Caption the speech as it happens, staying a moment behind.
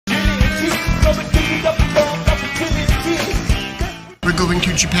we're going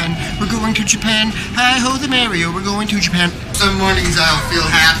to Japan, we're going to Japan, hi-ho the Mario, we're going to Japan. Some mornings I'll feel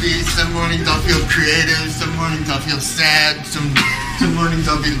happy, some mornings I'll feel creative, some mornings I'll feel sad, some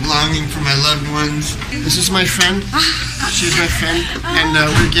mornings I'll be longing for my loved ones. This is my friend, she's my friend, and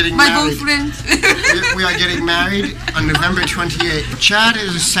we're getting married. My boyfriend. We are getting married on November 28th. Chad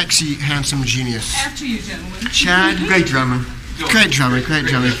is a sexy, handsome genius. After you, gentlemen. Chad, great drummer. Great drummer, great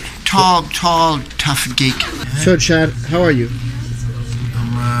drummer. Tall, tough geek. So Chad, how are you?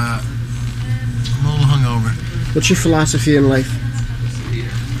 I'm a little hungover. What's your philosophy in life?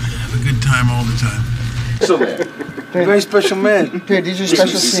 Have a good time all the time. So, very special man. Here, these are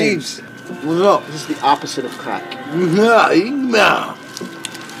special seeds. What's up? This is the opposite of crack. No.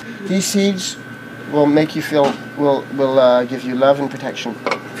 These seeds will make you feel, will give you love and protection.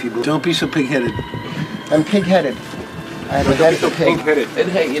 Don't be so pig-headed. I'm pig-headed. I have a head for pig. And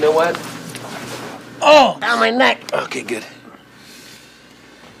hey, you know what? Oh! Down my neck! Okay, good.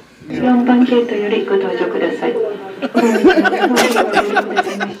 4番ゲートよりご搭乗ください。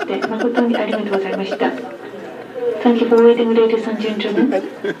誠にありがとうございました。Thank you for waiting, ladies and gentlemen.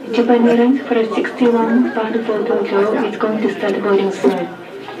 Japan Airlines Flight 61 bound for Tokyo is going to start boarding soon.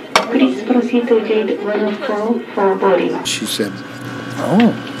 Please proceed to gate 104 for boarding. She said,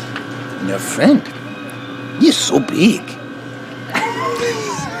 "Oh, your friend, you're so big."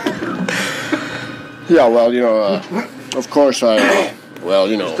 Yeah, well, you know, of course I, well,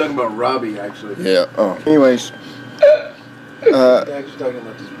 you know. He's talking about Robbie, actually. Yeah, oh. Anyways, Actually talking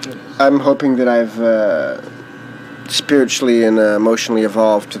about this penis. I'm hoping that I've spiritually and emotionally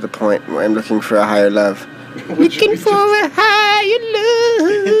evolved to the point where I'm looking for a higher love. Looking for a higher love.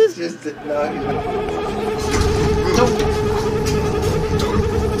 It's just that, no,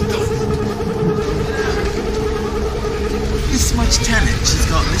 This much talent. She's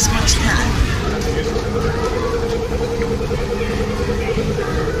got this much talent.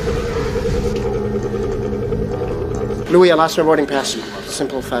 Louis, I lost my boarding pass.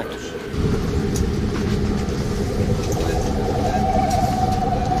 Simple fact.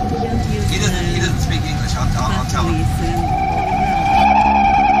 He doesn't speak English. I'll tell him.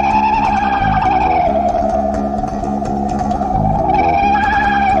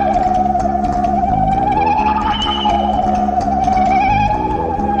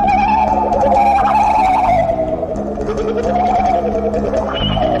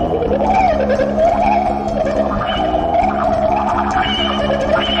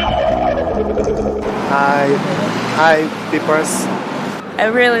 Hi, peppers. I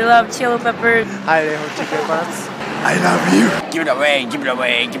really love chili peppers. Hi, chili peppers. I love you. Give it away, give it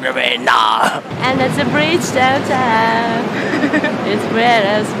away, give it away, nah. And it's a bridge downtown. It's where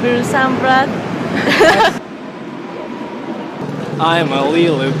I spill some blood. I'm a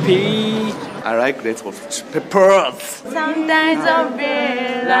little pea. I like little peppers. Sometimes I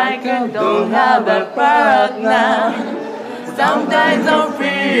feel like I don't have a partner. Sometimes I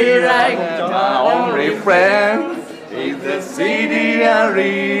feel like My only friend is the city I'm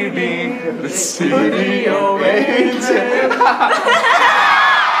reading, the city of waiting.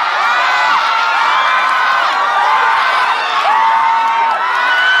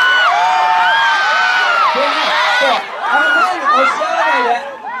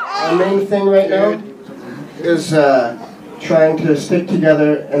 Our main thing right now is trying to stick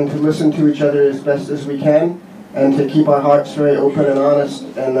together and to listen to each other as best as we can, and to keep our hearts very open and honest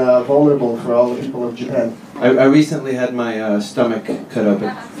and vulnerable for all the people of Japan. I recently had my stomach cut open.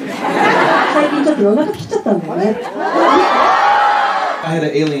 I had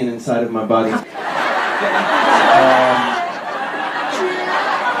an alien inside of my body. Oh,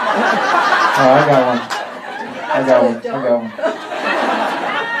 I got one.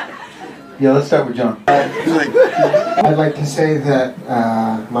 Yeah, let's start with John. I'd like to say that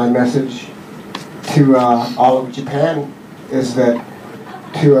my message to all of Japan is that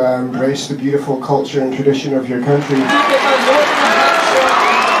to embrace the beautiful culture and tradition of your country.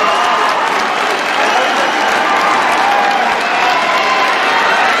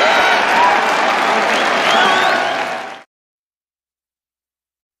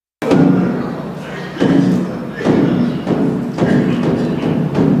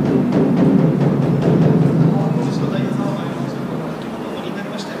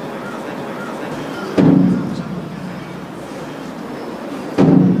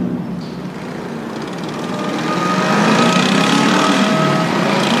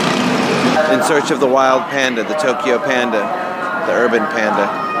 In search of the wild panda, the Tokyo panda, the urban panda,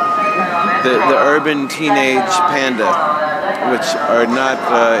 the urban teenage panda, which are not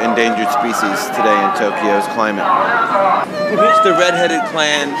endangered species today in Tokyo's climate. It's the redheaded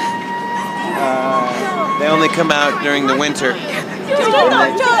clan. They only come out during the winter.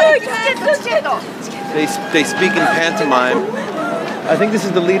 They speak in pantomime. I think this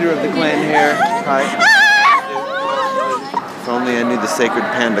is the leader of the clan here. Hi. If only I knew the sacred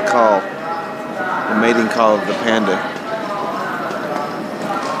panda call, the mating call of the panda.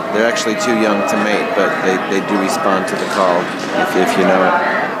 They're actually too young to mate, but they do respond to the call, if you know it.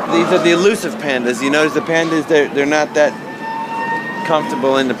 These are the elusive pandas. You notice the pandas, they're not that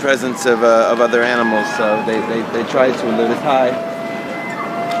comfortable in the presence of other animals, so they try to elude us. Hi.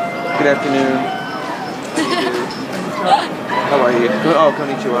 Good afternoon. How are you? Oh,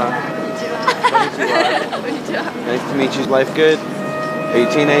 konnichiwa. Konnichiwa. Nice to meet you. Is life good? Are you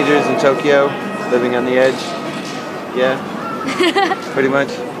teenagers in Tokyo, living on the edge? Yeah? Pretty much?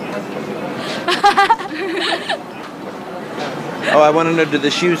 Oh, I want to know, do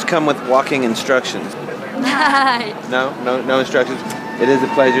the shoes come with walking instructions? No instructions. It is a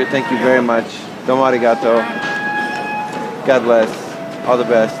pleasure. Thank you very much. Domo arigato. God bless. All the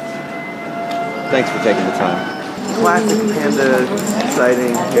best. Thanks for taking the time. Classic panda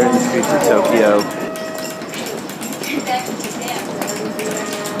sighting here in the streets of Tokyo.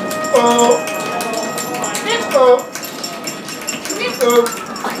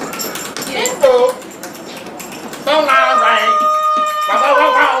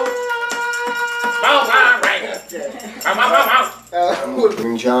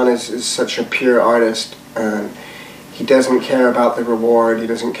 John is such a pure artist. He doesn't care about the reward. He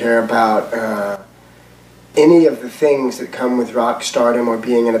doesn't care about any of the things that come with rock stardom or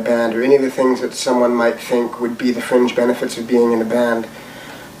being in a band, or any of the things that someone might think would be the fringe benefits of being in a band.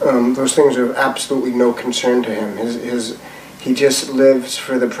 Those things are of absolutely no concern to him. He just lives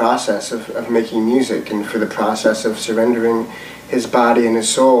for the process of making music, and for the process of surrendering his body and his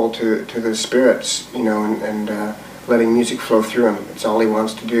soul to the spirits, you know, and letting music flow through him. It's all he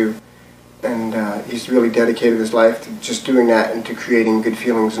wants to do. And he's really dedicated his life to just doing that and to creating good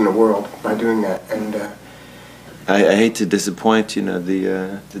feelings in the world by doing that. And I hate to disappoint, you know,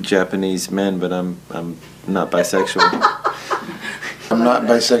 the Japanese men, but I'm not bisexual. I'm not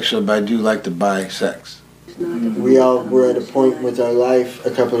bisexual, but I do like to buy sex. We all were at a point with our life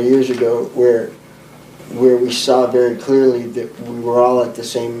a couple of years ago where we saw very clearly that we were all at the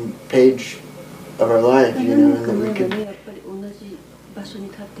same page of our life, you know, and that we could,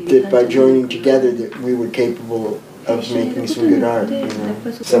 that by joining together that we were capable of making some good art, you know.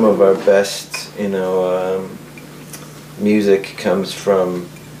 Some of our best, you know, music comes from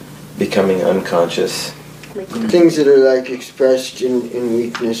becoming unconscious. Things that are like expressed in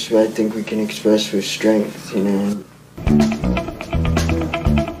weakness, I think we can express with strength, you know.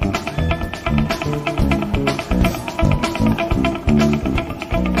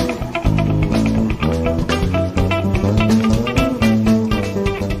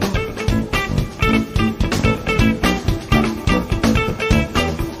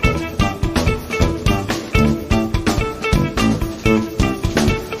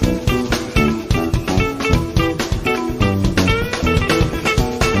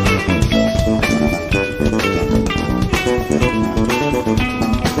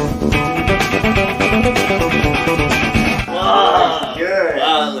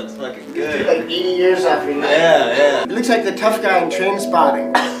 Like the tough guy in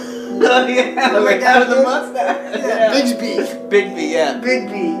Trainspotting. Oh yeah, like that with the mustache. Yeah. Bigsby. Bigby, yeah.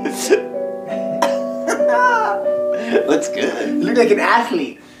 Bigby. Looks good. You look like an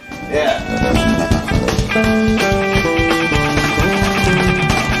athlete. Yeah.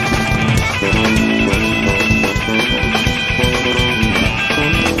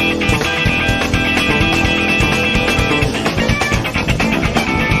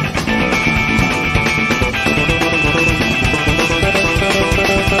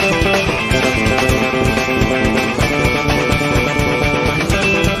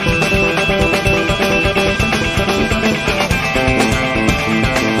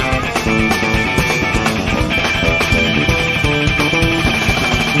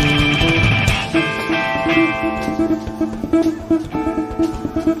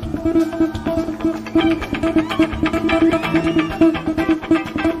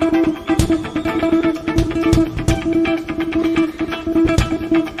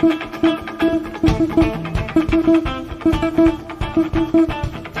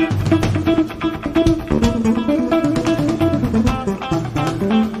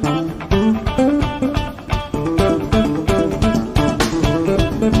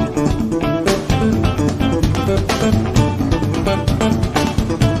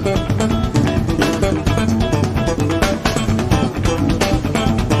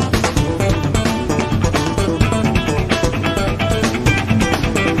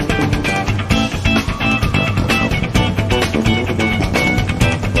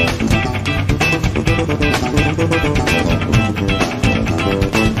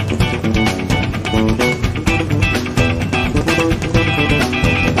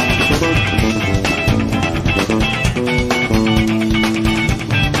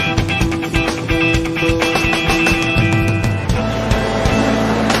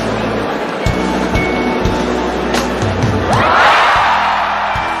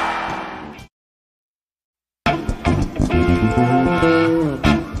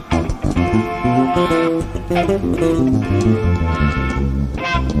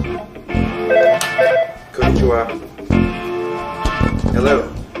 Konnichiwa. Hello.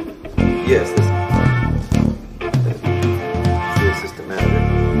 Yes, this is the assistant manager.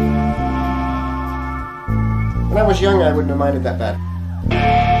 When I was young, I wouldn't have minded that bad.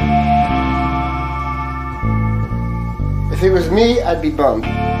 If it was me, I'd be bummed.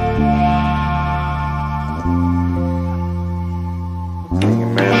 Being a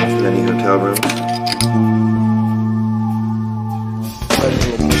man with many hotel rooms.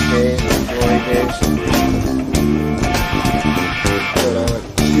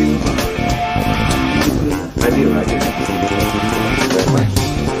 I do like it very much.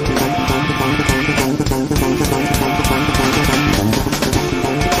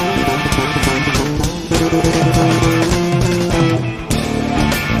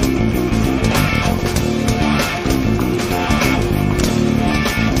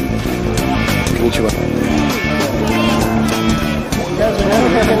 Konnichiwa.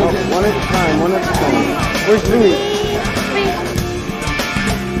 One at a time, one at a time. Where's Louis?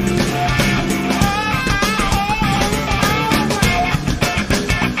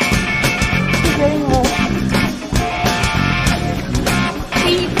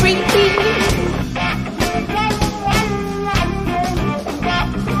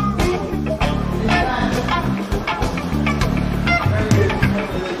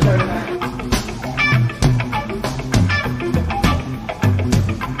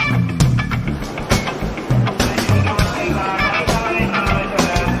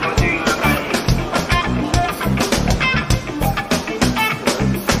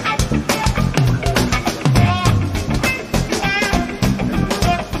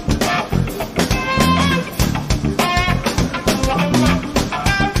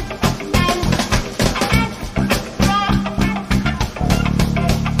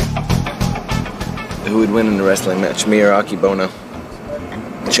 Who would win in a wrestling match, me or Aki Bono?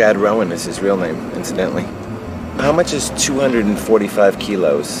 Chad Rowan is his real name, incidentally. How much is 245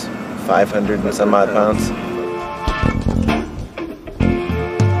 kilos? 500 and some odd pounds?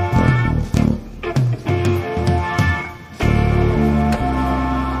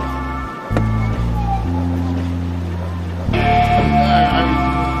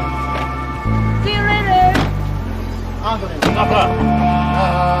 See you later.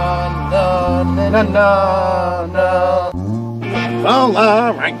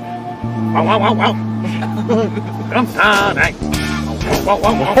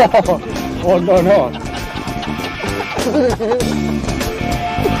 Oh, no.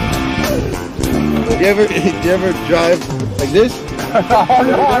 Do you ever drive like this?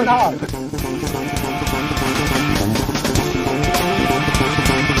 No.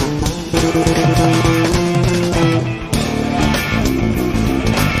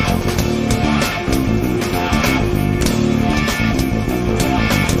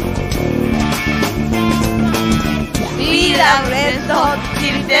 Mira, Reto, si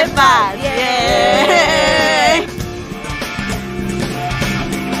te pague.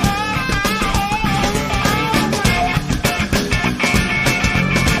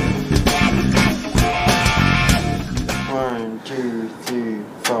 One, two, three,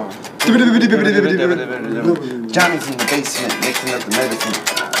 four. Johnny's in the basement mixing up the medicine.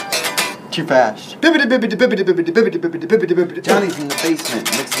 Too fast. Johnny's in the basement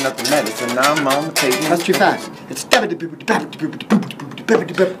mixing up the medicine. Now I'm on the pavement. That's too fast. It's Johnny's in the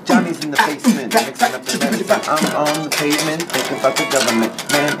basement mixing up the medicine. I'm on the pavement thinking about the government.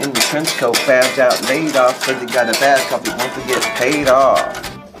 Man in the trench coat, badge out, laid off. Says he got a bad copy, wants to get paid off.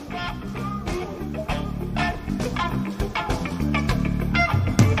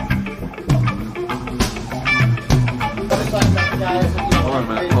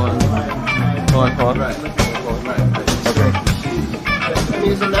 Hold on. Right. Okay. I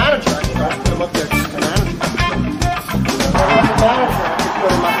mean, it's a matter truck. You have to put him up there. It's a matter truck. It's a matter truck. You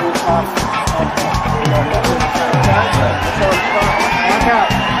put him up on top. Back out.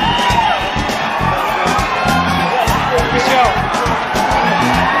 Michelle.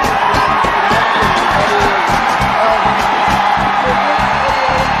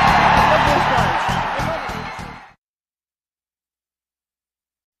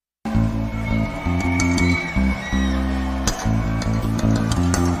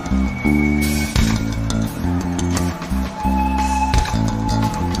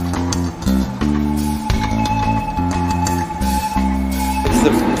 It's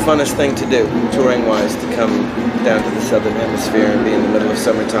the funnest thing to do, touring-wise, to come down to the southern hemisphere and be in the middle of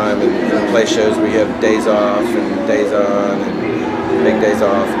summertime and play shows where you have days off and days on and big days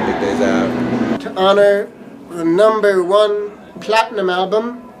off and big days out. To honor the #1 platinum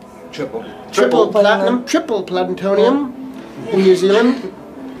album Triple platinum, triple plutonium in New Zealand.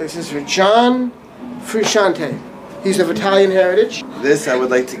 This is for John Frusciante. He's of Italian heritage. This I would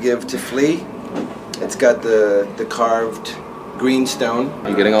like to give to Flea. It's got the carved green stone. Are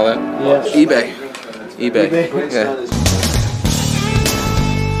you getting all that? Yes. eBay. eBay. Yeah.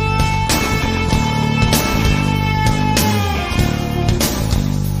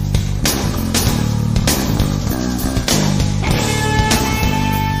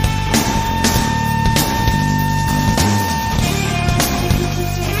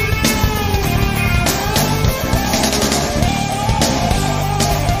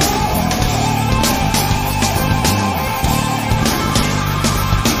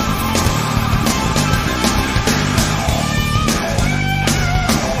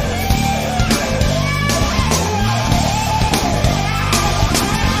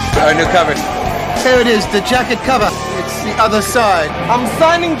 Our new cover. Here it is, the jacket cover. It's the other side. I'm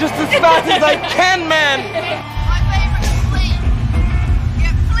signing just as fast as I can, man. My favorite is Flea.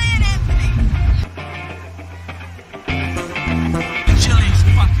 Get Flea and Anthony. Chili's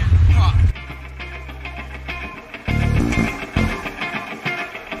fucking rock.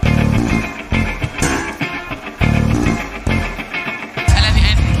 I love you,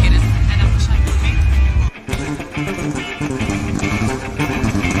 Anthony Kiedis, and I wish I could be.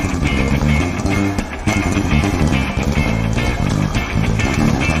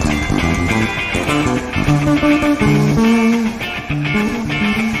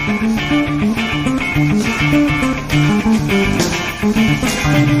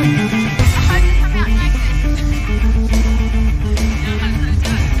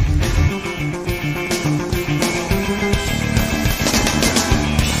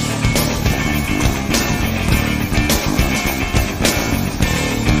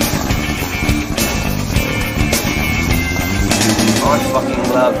 I fucking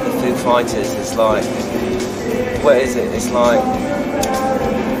love the Foo Fighters. It's like, what is it? It's like,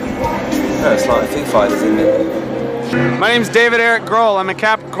 no, it's like Foo Fighters, isn't it? My name's David Eric Grohl. I'm a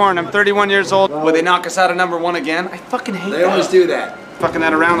Capricorn. I'm 31 years old. Will they knock us out of #1 again? I fucking hate that. They always do that. Fucking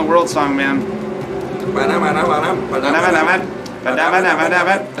that Around the World song, man.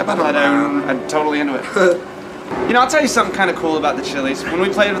 I'm totally into it. You know, I'll tell you something kind of cool about the Chili's. When we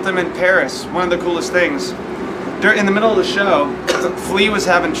played with them in Paris, one of the coolest things, in the middle of the show, Flea was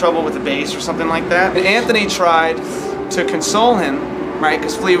having trouble with the bass or something like that. And Anthony tried to console him, right,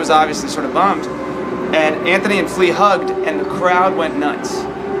 because Flea was obviously sort of bummed. And Anthony and Flea hugged, and the crowd went nuts.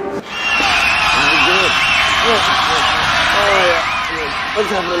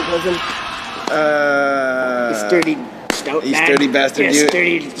 What's up, little cousin? Sturdy, stout You lad. sturdy bastard, Yeah, you.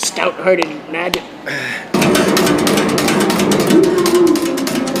 sturdy, stout-hearted lad.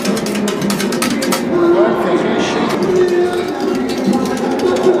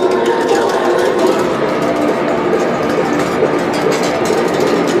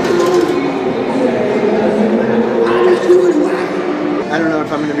 I don't know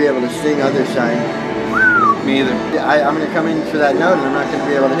if I'm going to be able to sing Other Side. Me either. I'm going to come in for that note and I'm not going to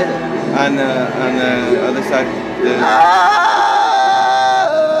be able to hit it. On the other side.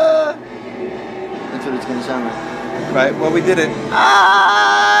 That's what it's going to sound like. Right, well, we did it.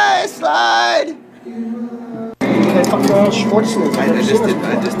 I slide! That fucking Arnold Schwarzenegger. I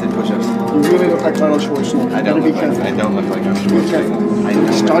just did push-ups. You really look like Arnold Schwarzenegger. I don't look like Arnold Schwarzenegger.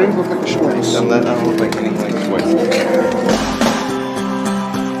 You're starting to look like a Schwartz. I don't look like anything like Schwarzenegger.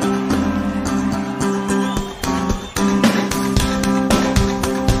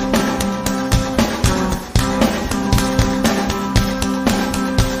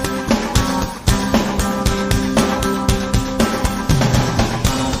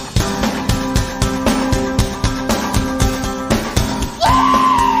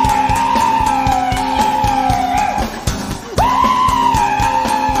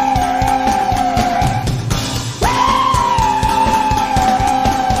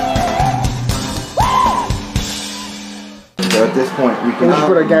 So at this point, we You can just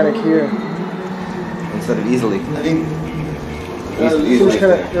put organic here. instead of easily. I think It was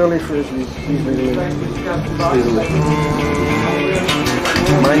kind of early for easily.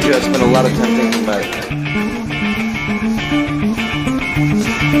 Mind you, I spent a lot of time thinking about it.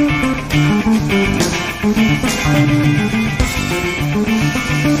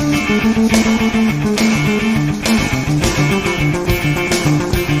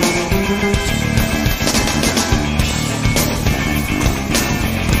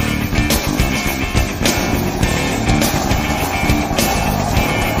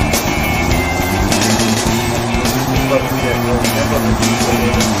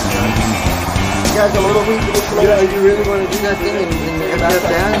 has a little weak information. Yeah, you really want to do that thing and empty up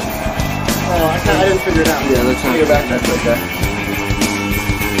that? Oh, I didn't figure it out. Yeah, let's not. Figure back. That's okay.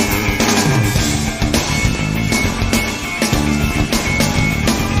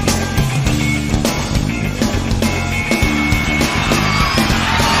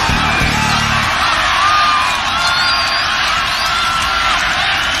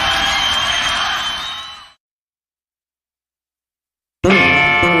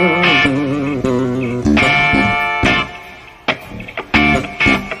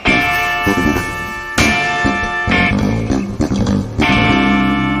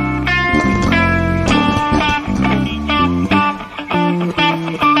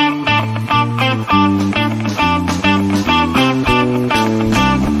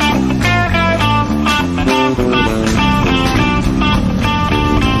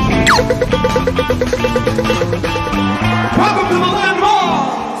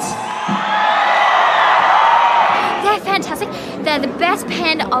 They're the best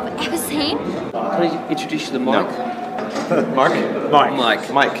panda I've ever seen. Can you introduce you to the mic? No. Mark? Mike.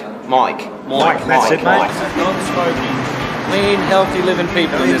 That's it, mate. Non-smoking, clean, healthy living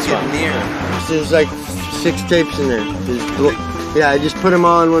people in this one. There's like 6 tapes in there. Yeah, I just put them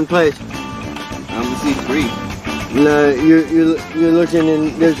all in one place. I only see 3. No, you're looking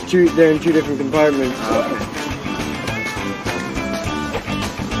in. There's 2. They're in 2 different compartments.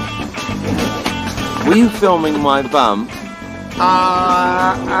 Were you filming my bum?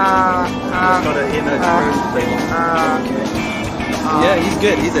 Yeah, he's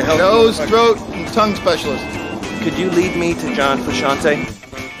good. He's a healthy nose, throat, and tongue specialist. Could you lead me to John Frusciante?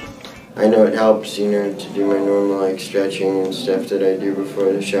 I know it helps, you know, to do my normal like stretching and stuff that I do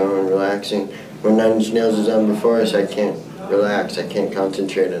before the show and relaxing. When Nine Inch Nails is on before us, I can't relax. I can't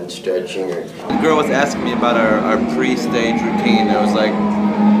concentrate on stretching or. The girl was asking me about our pre-stage routine. I was like,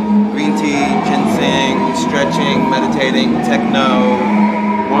 green tea, ginseng, stretching, meditating, techno,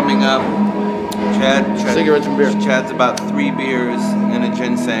 warming up. Chad, cigarettes and beer. Chad's about 3 beers and a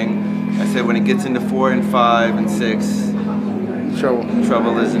ginseng. I said when it gets into 4 and 5 and 6,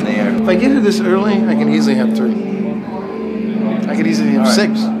 trouble is in the air. If I get here this early, I can easily have 3. I could easily have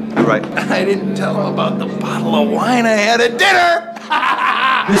 6. You're right. I didn't tell him about the bottle of wine I had at dinner.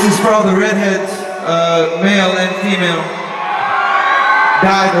 This is for all the redheads, male and female.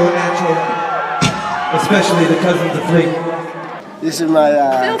 Dyed or natural, especially the cousins of Fleet. This is my,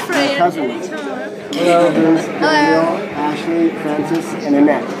 Feel free my cousin. Hello, Daniel, Ashley, Francis, and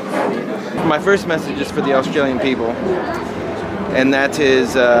Annette. My first message is for the Australian people, and that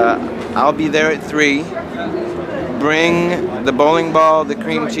is I'll be there at 3. Bring the bowling ball, the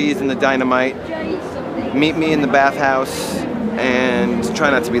cream cheese, and the dynamite. Meet me in the bathhouse, and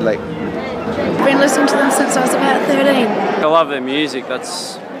try not to be late. I've been listening to them since I was about 13. I love their music,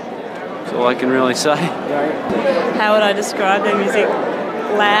 that's all I can really say. How would I describe their music?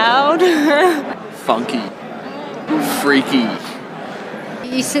 Loud. Funky. Freaky.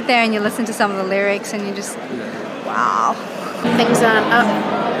 You sit there and you listen to some of the lyrics and you just, wow. Things aren't up,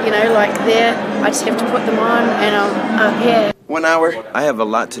 you know, like there. I just have to put them on and I'm up here. 1 hour. I have a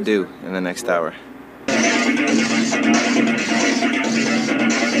lot to do in the next hour.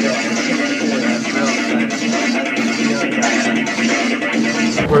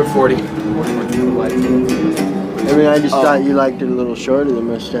 We're 40. I mean, I just thought you liked it a little shorter than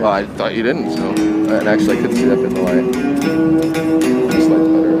mustache. Oh, I thought you didn't, so. And actually, I couldn't see that in the light. Just like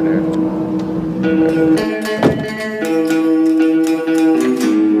better in there.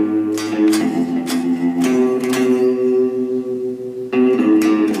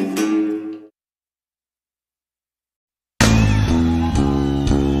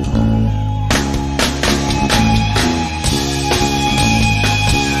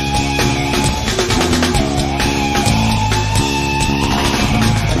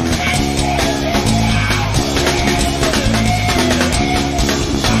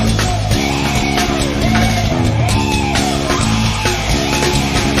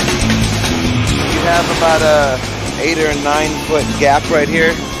 About a 8 or 9 foot gap right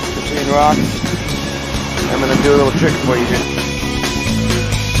here between rocks. I'm gonna do a little trick for you here.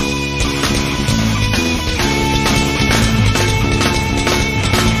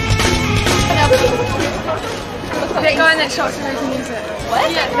 That guy in that shot today can use it.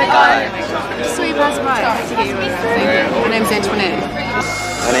 What? Yeah, that guy. Just saw you pass by. I had to get you one. My name's Antoinette.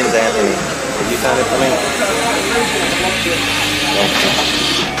 My name's Anthony. Did you sign it for me?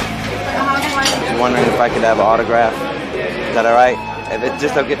 I was wondering if I could have an autograph. Is that alright? If it's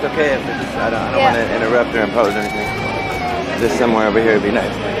just okay, it's okay. If it's, I don't want to interrupt or impose anything. Just somewhere over here would be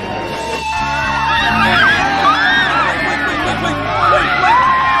nice.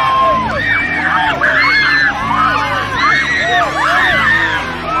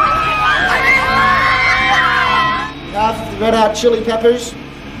 Hot Chili Peppers.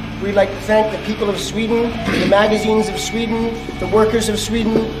 We'd like to thank the people of Sweden, the magazines of Sweden, the workers of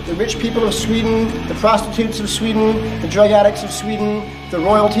Sweden, the rich people of Sweden, the prostitutes of Sweden, the drug addicts of Sweden, the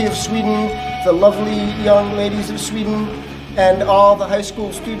royalty of Sweden, the lovely young ladies of Sweden, and all the high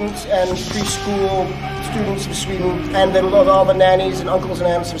school students and preschool students of Sweden, and all the nannies and uncles and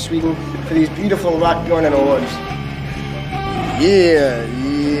aunts of Sweden for these beautiful Rockbjörnen awards. Yeah.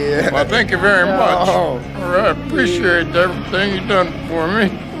 Well, thank you very much. Oh. I appreciate everything you've done for me.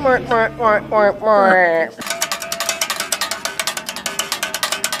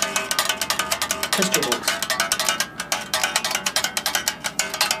 Festivals.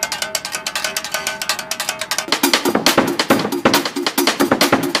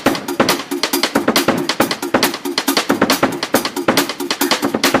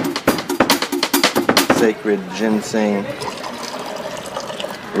 Sacred ginseng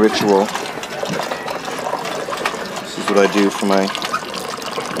ritual. This is what I do for my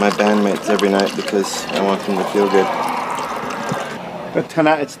bandmates every night because I want them to feel good.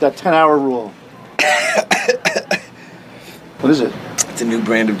 It's the 10-hour rule. What is it? It's a new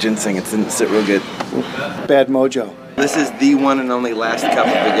brand of ginseng. It didn't sit real good. Bad mojo. This is the one and only last cup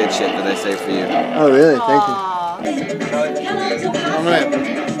of the good shit that I say for you. Oh, really? Thank you. All right.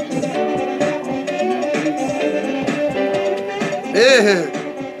 Yeah.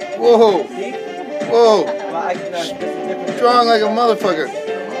 Whoa. Whoa. Strong like a motherfucker.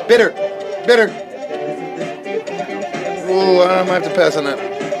 Bitter. Whoa, I might have to pass on that.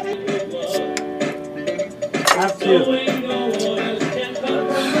 Have to. Are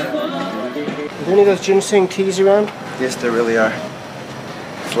there any of those ginseng teas around? Yes, there really are.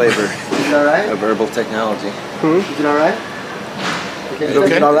 Flavor Is it all right? of herbal technology. Is it all right? Okay.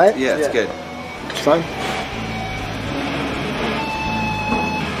 Is it all right? Yeah, it's good. It's fine.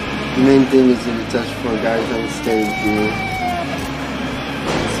 The main thing is that it's us four guys on stage, you know.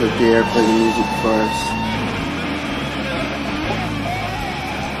 So the air play the music for us.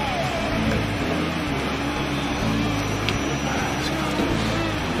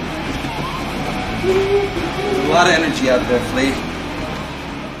 There's a lot of energy out there, Flea.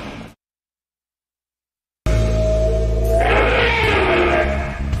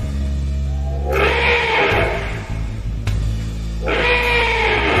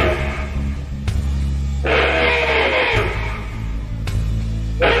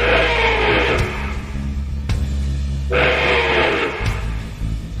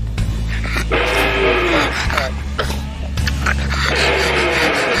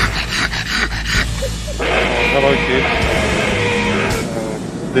 Hello, kid.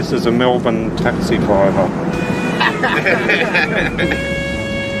 This is a Melbourne taxi driver.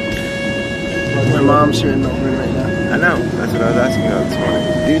 My mom's here in Melbourne right now. I know. That's what I was asking about this morning.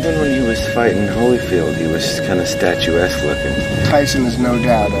 Even when he was fighting Holyfield, he was kind of statuesque looking. Tyson is no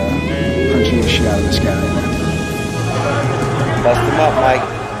doubt punching the shit out of this guy. Bust him up, Mike.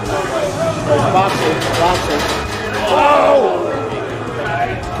 Boxing. Whoa!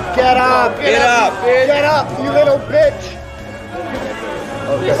 Get up! Get up! Get up, you little bitch!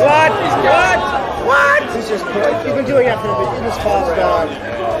 What? He's just you've been doing that for a bit. You just falls down.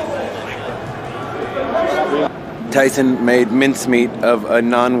 Tyson made mincemeat of a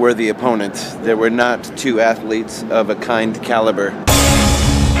non-worthy opponent. There were not two athletes of a kind caliber.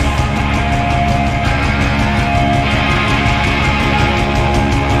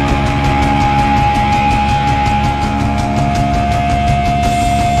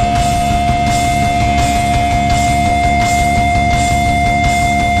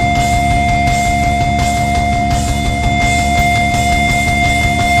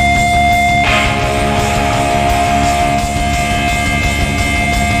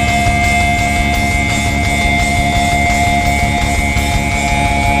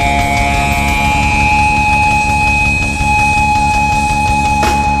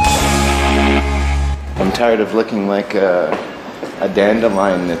 I'm tired of looking like a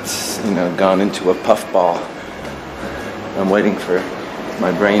dandelion that's, gone into a puffball. I'm waiting for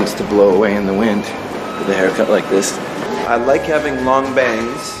my brains to blow away in the wind with a haircut like this. I like having long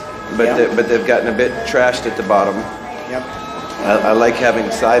bangs, but they've gotten a bit trashed at the bottom. Yep. I like having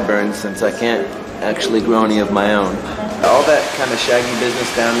sideburns since I can't actually grow any of my own. All that kind of shaggy business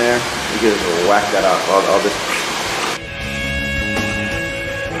down there, you can whack that off. I'll just...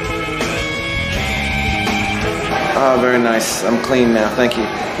 Oh, very nice. I'm clean now. Thank you.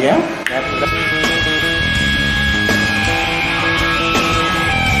 Yeah?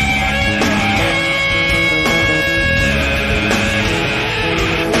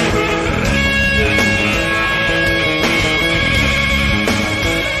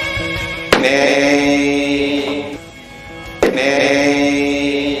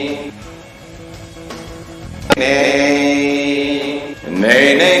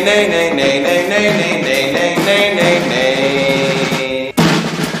 nay, nay, nay, nay, nay, nay, nay, nay, nay, nay, nay, nay.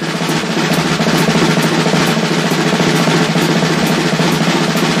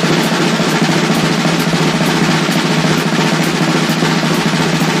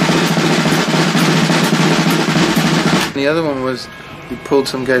 The other one was he pulled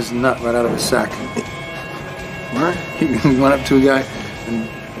some guy's nut right out of his sack. What? He went up to a guy and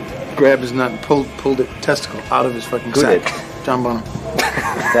grabbed his nut and pulled it testicle out of his fucking sack. John Bonham.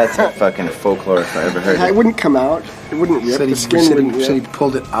 That's a fucking folklore if I ever heard it. It wouldn't come out. It wouldn't rip. The skin wouldn't rip. Said he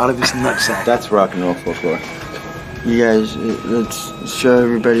pulled it out of his nutsack. That's rock and roll folklore. You guys, let's show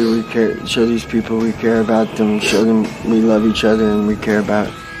everybody we care, show these people we care about them, show them we love each other and we care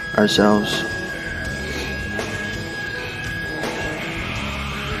about ourselves.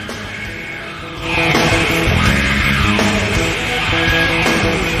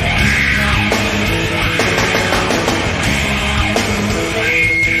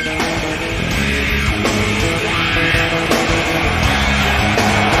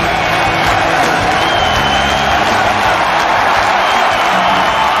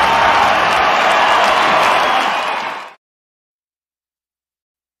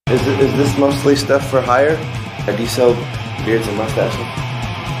 Is this mostly stuff for hire? Or do you sell beards and mustaches?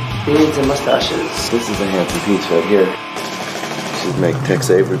 Beards and mustaches. This is a handsome piece right here. Should make Tex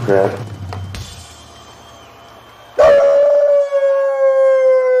Avery proud.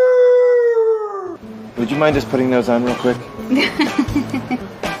 Would you mind just putting those on real quick? You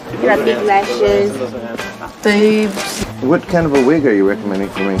got big lashes. Boobs. What kind of a wig are you recommending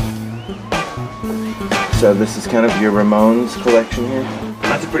for me? So this is kind of your Ramones collection here?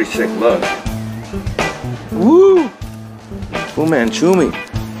 That's a pretty sick look. Woo! Fu Manchu me.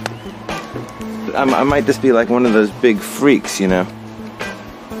 I might just be like one of those big freaks, you know?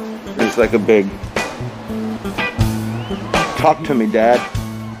 It's like a big... Talk to me, Dad.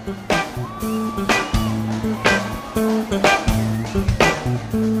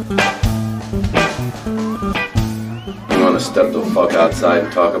 You want to step the fuck outside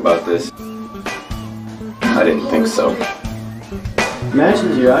and talk about this? I didn't think so.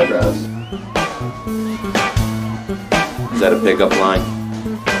 Matches your eyebrows. Is that a pickup line?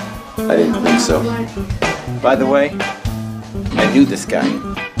 I didn't think so. By the way, I knew this guy.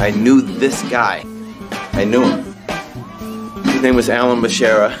 I knew this guy. I knew him. His name was Alan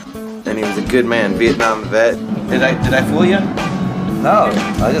Bashara, and he was a good man, Vietnam vet. Did I fool you? No,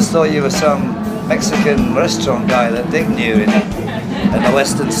 I just thought you were some Mexican restaurant guy that Dick knew in the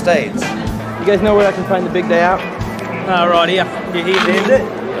Western States. You guys know where I can find the Big Day Out? Right here. You hear it?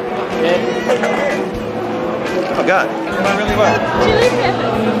 Yeah. Oh God. Am I really what? Chili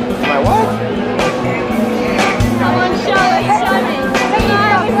peppers. Am I what? Come on, show me.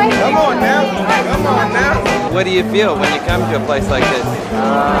 Come on now. Come on now. What do you feel when you come to a place like this?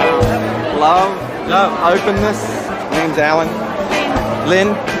 Love, openness. Name's Alan. Lynn.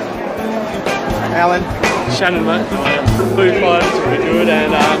 Alan. Shannon, mate. Food fighters are very good,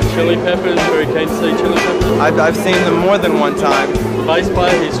 and chili peppers, very keen to see chili peppers. I've seen them more than one time. The bass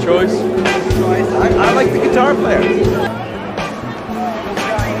player, his choice. I like the guitar player.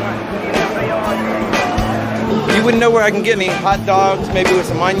 You wouldn't know where I can get any hot dogs, maybe with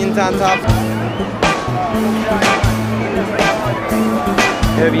some onions on top.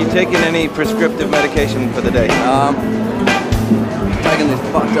 Have you taken any prescriptive medication for the day? Taking this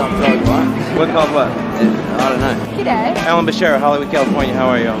fucked up drug, right? What called what? I don't know. G'day. Alan Bashara, Hollywood, California. How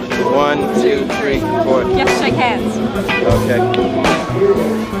are you? 1, 2, 3, 4. You have to shake hands. Okay.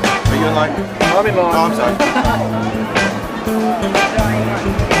 Are you in line? I'm in line. Oh, I'm sorry.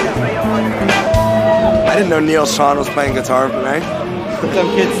 I didn't know Neil Sean was playing guitar tonight. Some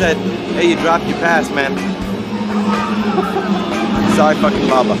kid said, hey, you dropped your pass, man. Sorry, fucking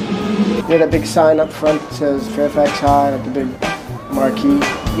Baba. You know that big sign up front that says Fairfax High, like the big marquee?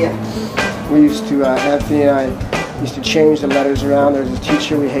 Yeah. We used to, Anthony and I used to change the letters around. There was a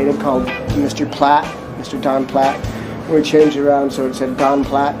teacher we hated called Mr. Platt, Mr. Don Platt. We changed it around so it said Don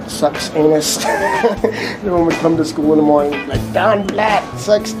Platt sucks anus. Everyone would come to school in the morning like, Don Platt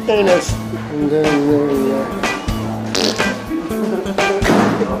sucks anus. And then,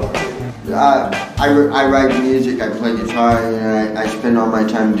 I write music, I play guitar, and I spend all my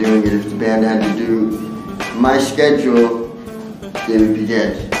time doing it. If the band had to do my schedule, they would be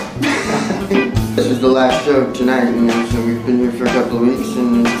dead. This is the last show tonight, you know, so we've been here for a couple of weeks,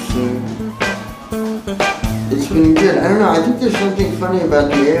 and it's been good. I don't know, I think there's something funny about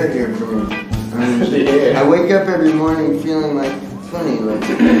the air here for me. I wake up every morning feeling like funny, like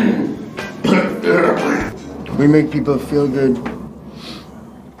we make people feel good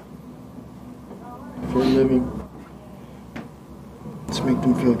for a living. Let's make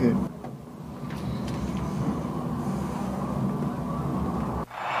make them feel good.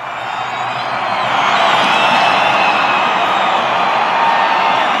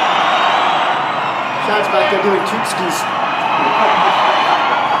 Chad's back there doing tootskis.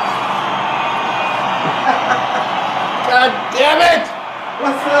 God damn it!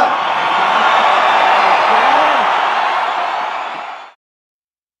 What's up?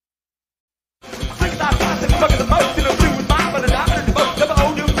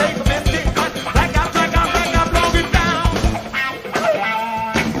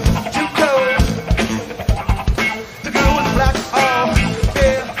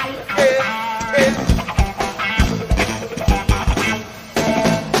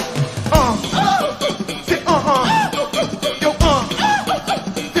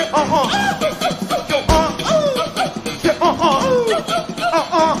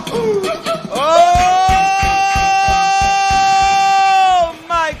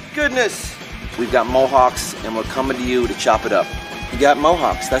 We've got mohawks, and we're coming to you to chop it up. You got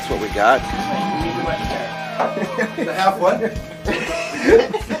mohawks, that's what we got. The half what?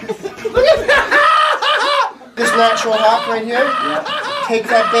 This natural half right here. Yeah. Take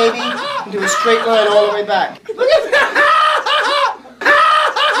that baby and do a straight line all the way back. Look at that!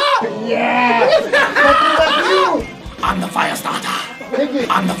 Yeah! I'm the fire starter. Piggy.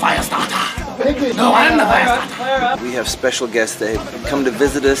 I'm the fire starter. Piggy. No, I'm the fire starter. We have special guests that have come to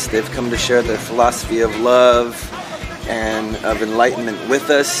visit us. They've come to share their philosophy of love and of enlightenment with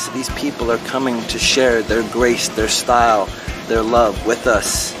us. These people are coming to share their grace, their style, their love with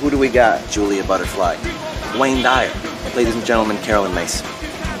us. Who do we got? Julia Butterfly, Wayne Dyer, ladies and gentlemen, Carolyn Mason,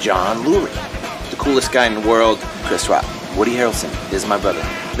 John Lurie, the coolest guy in the world, Chris Rock, Woody Harrelson is my brother.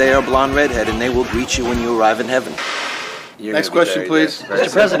 They are blonde redhead, and they will greet you when you arrive in heaven. Next question, please.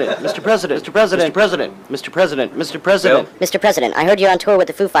 Mr. President, Mr. President, Mr. President, President, Mr. President, Mr. President. Mr. President, I heard you're on tour with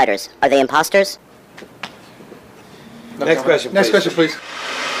the Foo Fighters. Are they imposters? Next question, please. Next question, please.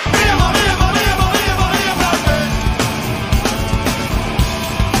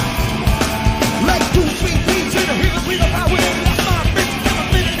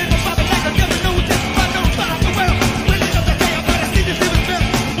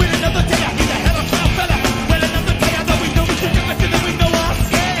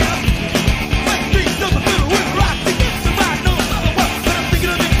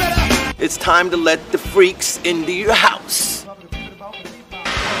 It's time to let the freaks into your house.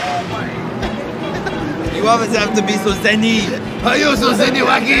 You always have to be so zenny. Are you so zenny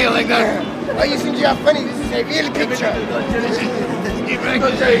wacky like that? Why you think you are funny? This is a real picture.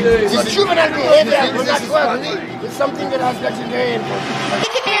 This is juvenile behavior will not work. It's something that has legendary importance.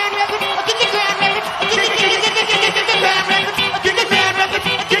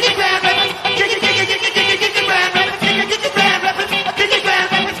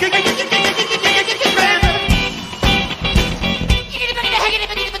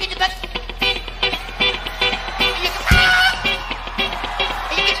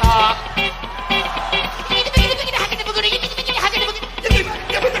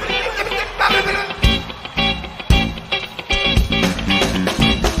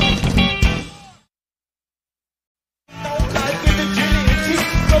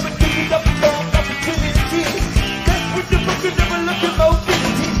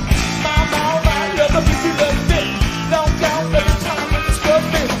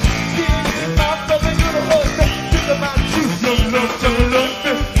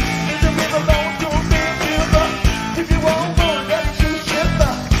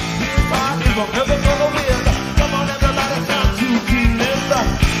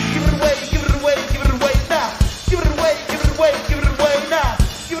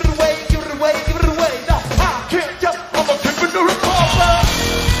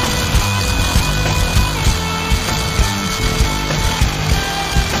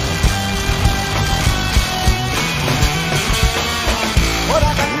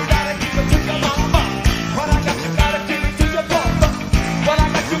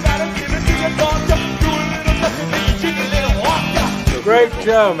 Great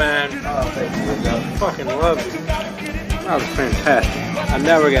show, man. I fucking loved it. That was fantastic. I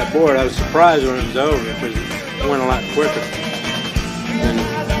never got bored. I was surprised when it was over because it went a lot quicker than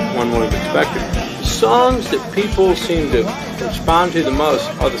one would have expected. The songs that people seem to respond to the most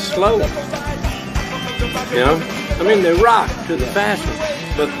are the slow ones. You know? I mean, they rock to the fast ones,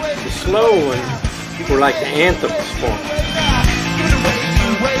 but the slow ones were like the anthems for them.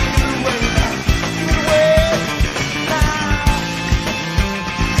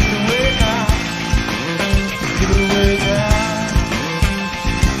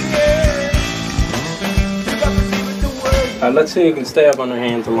 I Alright, let's see who can stay up on their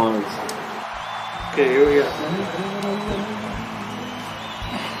hands the longest. Okay, here we go.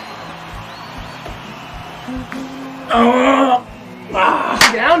 Oh!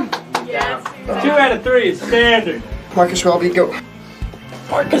 Ah. Down? Yes. 2 out of 3 is standard. Marcus Welby, go.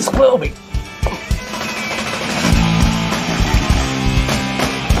 Marcus Welby.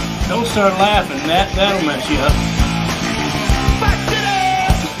 Don't start laughing, that'll mess you up.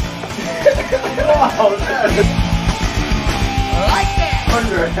 Like that.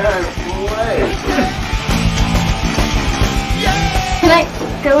 Can I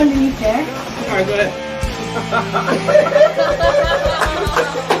go underneath there? Alright, go ahead.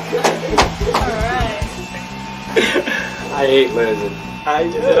 I hate lizards.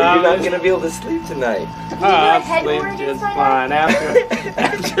 You're not gonna be able to sleep tonight. I'll sleep just fine.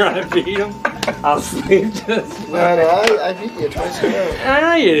 After I beat him, I'll sleep just fine. No, I beat you twice in a row. I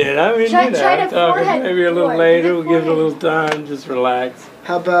know you did. I mean, Try you know, to I'm talking forehead maybe a little before. later. We'll give it a little time. Just relax.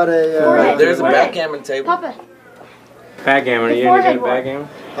 How about a... There's a backgammon table. Papa. Backgammon. Are you Before any good at headboard. backgammon?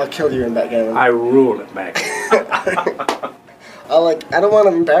 I'll kill you in backgammon. I rule at backgammon. I don't want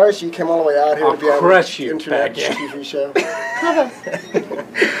to embarrass you. You came all the way out here I'll to be on crush the you, internet backgammon. TV show.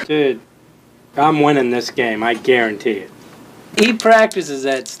 Papa. Dude, I'm winning this game. I guarantee it. He practices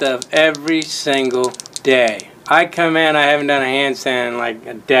that stuff every single day. I come in, I haven't done a handstand in like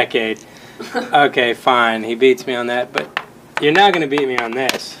a decade. Okay, fine. He beats me on that, but you're not going to beat me on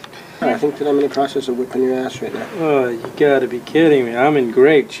this. I think that I'm in the process of whipping your ass right now. Oh, you gotta be kidding me. I'm in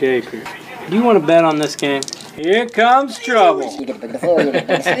great shape here. Do you want to bet on this game? Here comes trouble. You get to pick the floor, you get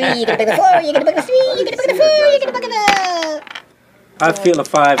to pick the three, you get to pick the floor, you get to pick the three, you get to pick the four, you get to pick the... I feel a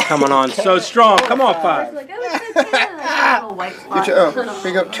 5 coming on so strong. Come on, 5. Oh,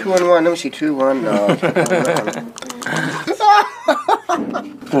 we got 2 and 1. Let me see, 2, 1. No. What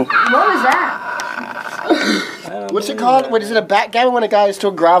was that? What's it called? What is it, a backgammon when a guy is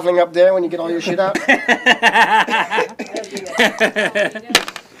still groveling up there when you get all your shit out?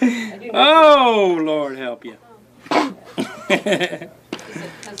 Oh, Lord help you.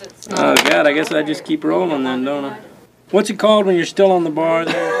 Oh, God, I guess I just keep rolling then, don't I? What's it called when you're still on the bar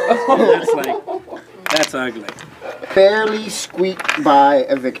there? That's ugly. Barely squeaked by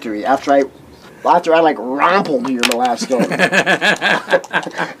a victory after I like rompled you in the last game.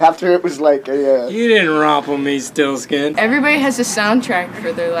 After it was like a... You didn't romple me, Stillskin. Everybody has a soundtrack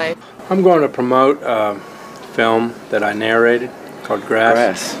for their life. I'm going to promote a film that I narrated called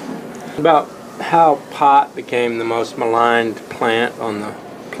Grass. About how pot became the most maligned plant on the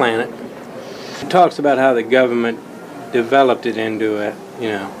planet. It talks about how the government developed it into a,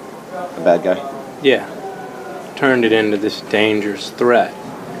 A bad guy. Yeah. Turned it into this dangerous threat.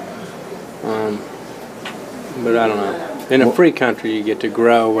 But I don't know. In a free country, you get to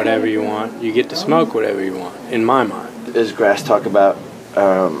grow whatever you want. You get to smoke whatever you want, in my mind. Does Grass talk about,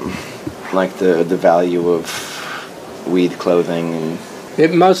 like, the value of weed clothing? And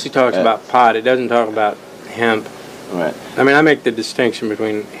It mostly talks about pot. It doesn't talk about hemp. Right. I mean, I make the distinction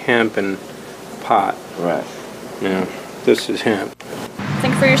between hemp and pot. Right. This is hemp.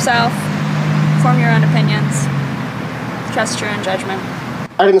 Think for yourself. Form your own opinions. Trust your own judgment.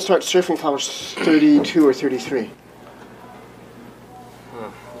 I didn't start surfing until I was 32 or 33.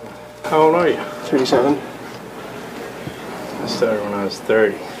 How old are you? 37. I started when I was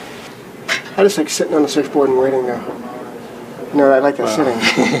 30. I just like sitting on the surfboard and waiting though. I like that sitting.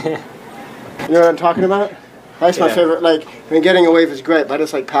 You know what I'm talking about? That's my favorite. Like, I mean, getting a wave is great, but I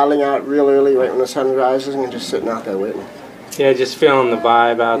just like paddling out real early right when the sun rises and just sitting out there waiting. Yeah, just feeling the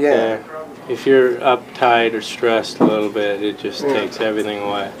vibe out there. If you're uptight or stressed a little bit, it just takes everything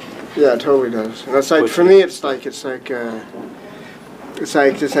away. Yeah, it totally does. And it's like, for me, it's like just that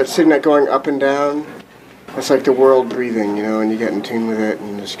sitting there going up and down. It's like the world breathing, and you get in tune with it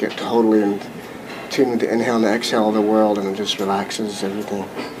and you just get totally in tune with the inhale and the exhale of the world, and it just relaxes everything.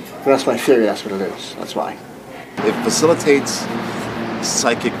 And that's my theory, that's what it is. That's why. It facilitates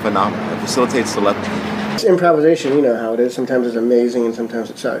psychic phenomena. It facilitates telepathy. It's improvisation, you know how it is. Sometimes it's amazing and sometimes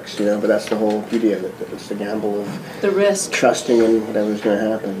it sucks, but that's the whole beauty of it. It's the gamble of the risk, trusting in whatever's going to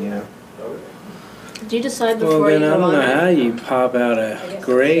happen, Did you decide before Well, then you I go don't know on? how you pop out a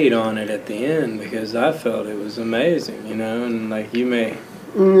grade on it at the end, because I felt it was amazing, and like you may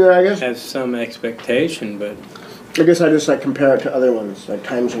I guess have some expectation, but I guess I just like compare it to other ones, like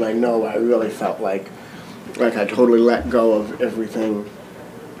times when I know I really felt like I totally let go of everything,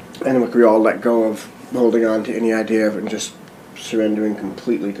 and like we all let go of holding on to any idea of it and just surrendering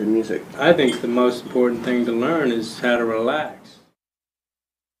completely to music. I think the most important thing to learn is how to relax.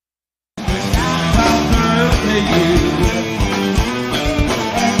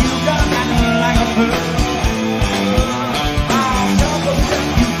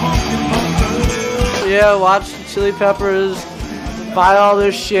 Yeah, watch the Chili Peppers, buy all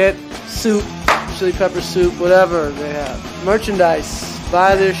their shit, soup, chili pepper soup, whatever they have. Merchandise,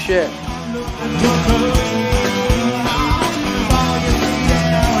 buy their shit.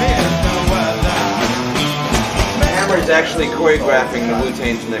 Hammer's actually choreographing the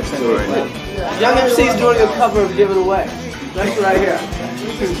Wu-Tang's next tour. Young MC's doing a cover of Give It Away. That's right here.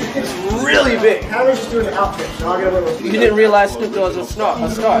 It's really big. Hammer's just doing an outfit, so I'll get away with it. You didn't realize Snoop Dogg was a star.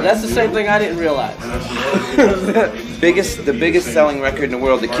 That's the same thing I didn't realize. The biggest selling record in the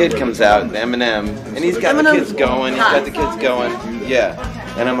world, The Kid comes out, Eminem, and he's got the kids going. Yeah.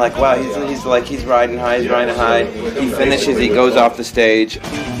 And I'm like, wow, he's riding high, He finishes, he goes off the stage.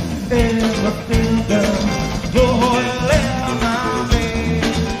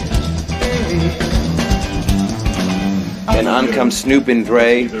 And on comes Snoop and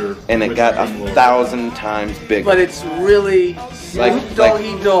Dre, and it got 1,000 times bigger. But it's really Snoop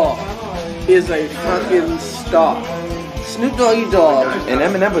Doggy Dogg is a fucking star. Snoop Doggy Dogg. And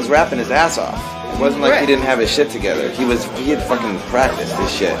Eminem was rapping his ass off. It wasn't like he didn't have his shit together. He had fucking practiced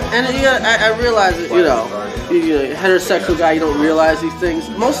his shit. And I realize that, you know, heterosexual guy, you don't realize these things.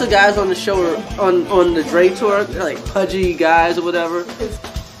 Most of the guys on the show are on the Dre tour, they're like pudgy guys or whatever.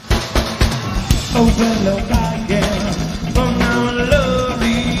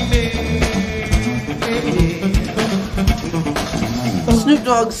 Snoop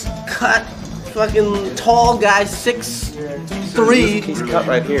Dogg's cut, fucking tall guy, 6'3". He's cut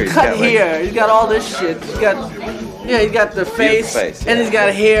right here. He's got all this shit. He's got the face, and he's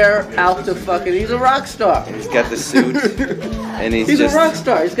got hair out the fucking. He's a rock star. He's got the suit, and he's a rock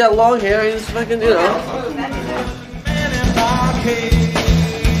star. He's got long hair. He's fucking, you know.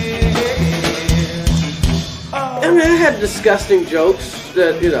 I mean, I had disgusting jokes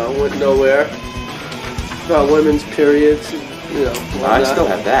that, you know, went nowhere about women's periods. You know, well, I still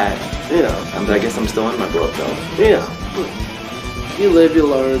have that. You know. I guess I'm still in my book, though. Yeah. You live, you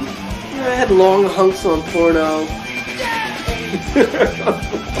learn. Yeah, I had long hunks on porno.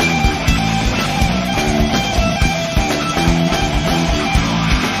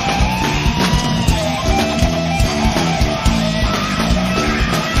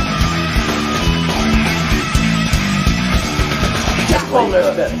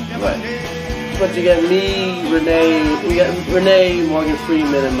 Right. But you got me, Renee, Morgan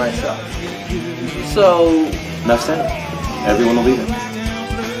Freeman, and myself. So. Enough said. Everyone will be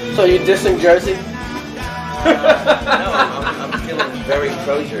there. So you dissing Jersey? No, I'm feeling very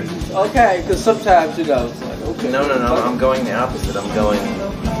pro-Jersey. Okay, because sometimes, you know, it's like, okay. No, I'm going the opposite. I'm going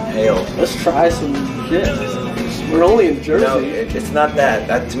hail. Let's try some shit. We're only in Jersey. No, it's not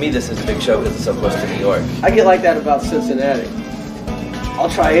that. To me, this is a big show because it's so close to New York. I get like that about Cincinnati. I'll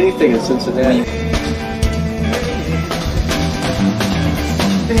try anything in Cincinnati.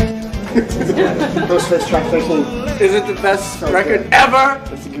 Ghostface track 13. Is it the best record ever?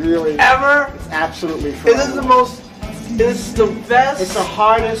 It's really ever. It's absolutely fun. Is it the most? It's the best. It's the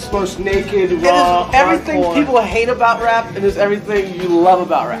hardest, most naked, raw. It is everything hardcore. People hate about rap, and it's everything you love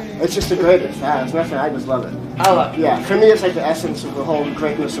about rap. It's just the greatest. There's nothing. I just love it. I love it. Yeah, for me, it's like the essence of the whole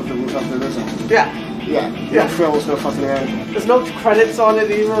greatness of the rhythm. Yeah. No frills, no fucking around. There's no credits on it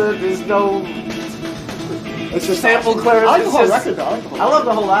either. There's no. It's just sample clearance. I like the whole record though. I love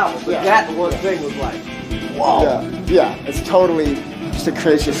the whole album. But that one thing was like, whoa. Yeah. It's totally just the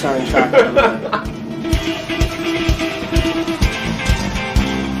craziest sounding track.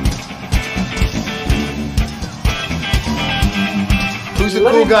 Who's the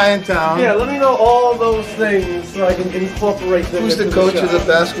cool guy in town? Yeah, let me know all those things so I can incorporate them. Who's the coach of the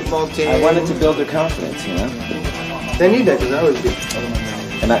basketball team? I wanted to build their confidence, you know. They need that because I was good.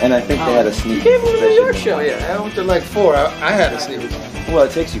 And I think they had a sneaky Came to the New York show, I went to like 4. I had a sneaker. Well,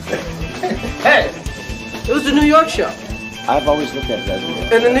 it takes you 4. Hey, it was the New York show. I've always looked at it as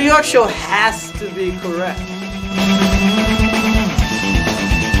a And the New York show has to be correct.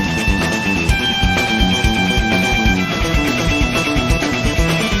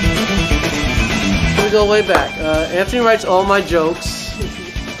 We go way back. Anthony writes all my jokes,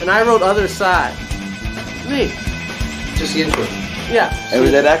 and I wrote other side. Me. Just the intro. Yeah.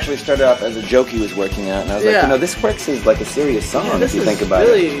 It actually started off as a joke he was working at, and I was like, you know, this works as like a serious song if you think about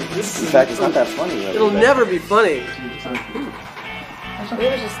it. In fact, it's not that funny. Really, it'll never be funny. We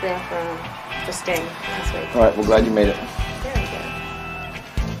were just there for Sting last week. All right, well, glad you made it.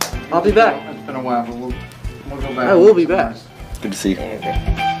 I'll be back. It's been a while, but we'll go back. I will be back. Good to see you.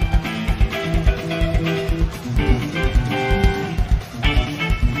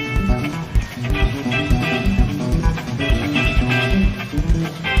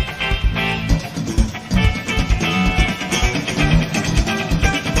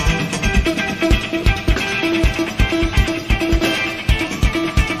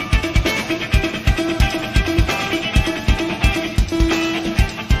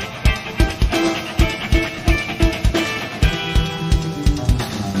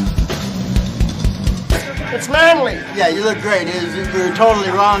 It's manly. Yeah, you look great. We were totally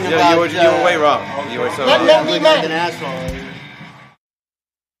wrong about. Yeah, you were way wrong. You were so Let wrong. men be looking like men. an asshole.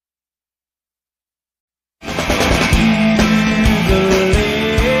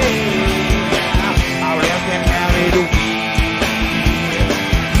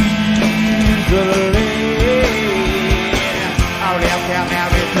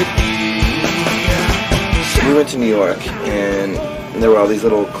 We went to New York, and there were all these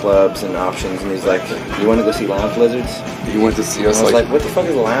little clubs and options, and he's like, "You want to go see lounge lizards?" You went to see us I was like, "What the fuck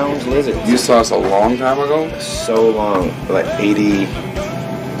is lounge lizards?" You saw us a long time ago? So long, like 80,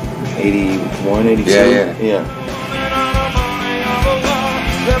 81, 82? Yeah.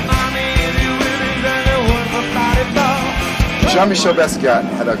 Jean-Michel Basquiat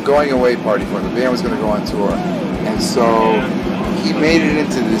had a going away party for him. The band was going to go on tour. And so he made it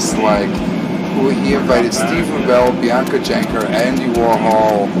into this, like, he invited Steve Rubell, Bianca Jenker, Andy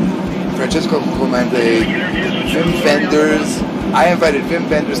Warhol, Francesco Clemente, Wim Wenders. I invited Wim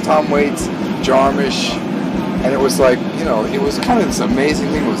Wenders, Tom Waits, Jarmusch. And it was like, you know, it was kind of this amazing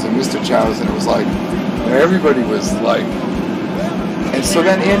thing. It was in Mr. Chow's, and it was like, everybody was like, and so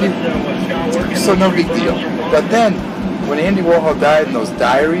then Andy, so no big deal. But then, when Andy Warhol died and those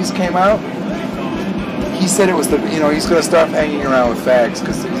diaries came out, he said it was the, you know, he's going to start hanging around with fags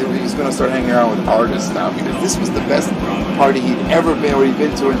because he's going to start hanging around with artists now because this was the best party he'd ever been or he'd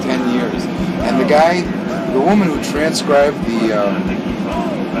been to in 10 years. And the guy, the woman who transcribed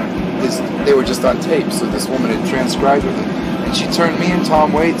they were just on tape, so this woman had transcribed with him, and she turned me and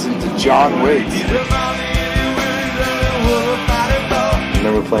Tom Waits into John Waits.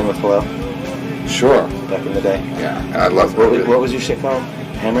 Remember playing with Hello? Sure. Back in the day? Yeah, and I loved it. What was your shit called?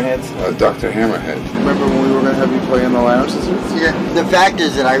 Hammerheads? Dr. Hammerhead. Remember when we were going to have you play in the lounge? Yeah, the fact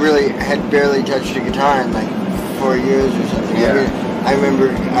is that I really had barely touched a guitar in like 4 years or something. Yeah. I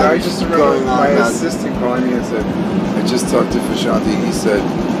remember I just remember my assistant calling me and said, I just talked to Fashanti. He said,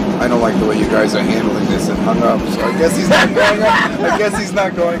 I don't like the way you guys are handling this, and hung up. So I guess he's not going on. I guess he's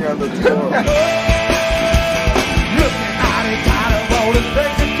not going on the tour.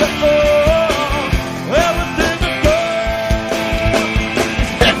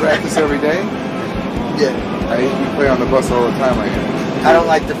 Practice every day? Yeah. You play on the bus all the time, I hear. I don't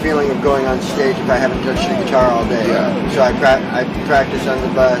like the feeling of going on stage if I haven't touched the guitar all day. Yeah. So I practice on the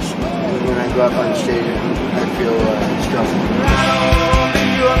bus, and when I go up on stage, I feel strong.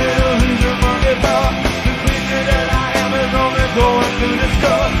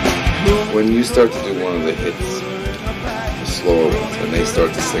 When you start to do one of the hits, the slower ones, and they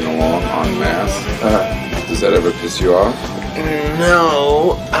start to sing along en masse, does that ever piss you off?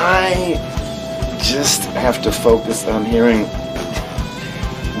 No, I just have to focus on hearing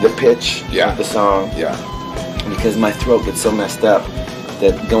the pitch of the song. Yeah. Because my throat gets so messed up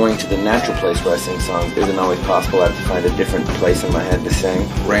that going to the natural place where I sing songs isn't always possible. I have to find a different place in my head to sing.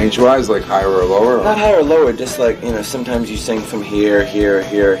 Range-wise, like higher or lower? Not higher or lower, just like, you know, sometimes you sing from here, here,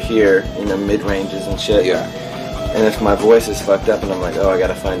 here, here, in the mid-ranges and shit. Yeah. And if my voice is fucked up and I'm like, oh, I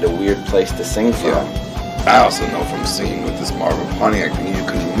gotta find a weird place to sing from. Yeah. I also know from singing with this Marvin Pontiac, you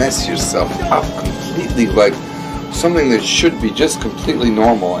can mess yourself up completely, like something that should be just completely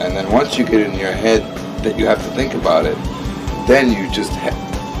normal, and then once you get in your head that you have to think about it, then you just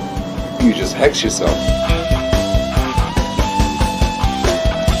hex yourself.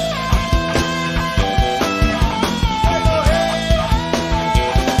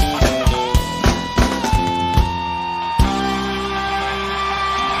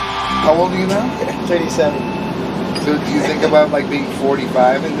 How old are you now? 37. So do you think about like being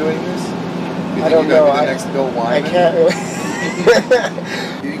 45 and doing this? You I think don't you're know. gonna be the next Bill Wyman? I can't really.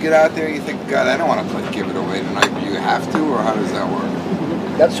 You get out there and you think, God, I don't want to play Give It Away tonight, but you have to, or how does that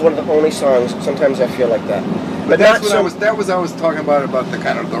work? That's one of the only songs. Sometimes I feel like that. But that's what I was talking about the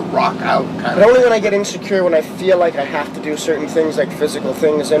kind of the rock out kind But only when I get insecure, when I feel like I have to do certain things, like physical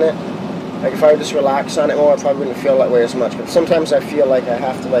things in it. Like if I would just relax on it more, I probably wouldn't feel that way as much. But sometimes I feel like I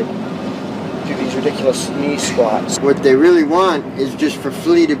have to like do these ridiculous knee squats. What they really want is just for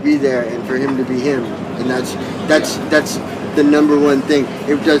Flea to be there and for him to be him, and that's the number one thing.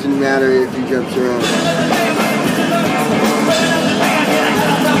 It doesn't matter if he jumps around.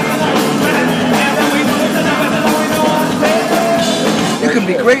 You can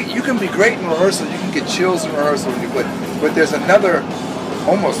be great. You can be great in rehearsal. You can get chills in rehearsal when you play. But there's another,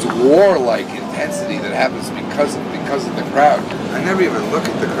 almost war-like intensity that happens because of the crowd. I never even look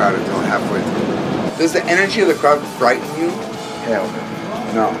at the crowd until halfway through. Does the energy of the crowd frighten you? Hell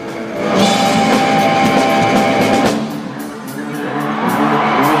no. No.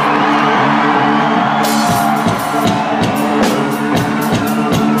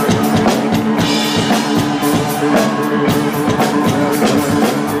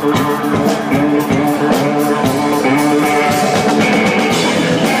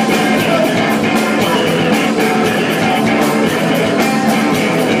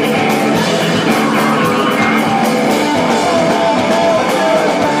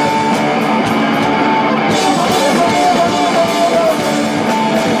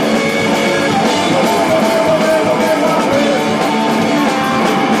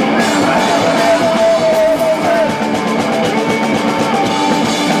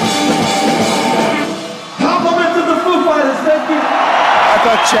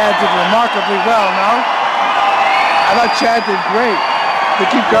 Chad did remarkably well, no? I thought Chad did great. To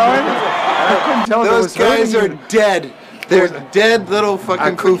keep going? I couldn't tell if it was guys are hurting you. dead. They're dead little fucking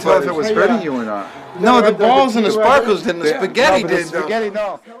I couldn't tell if it was hurting you or not. No, the balls and the sparkles didn't. The spaghetti No, but the did. spaghetti,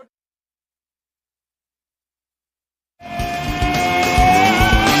 no.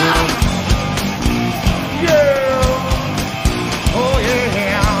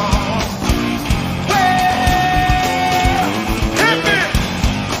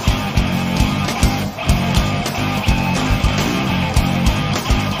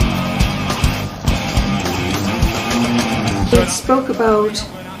 It spoke about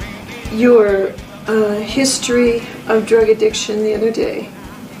your history of drug addiction the other day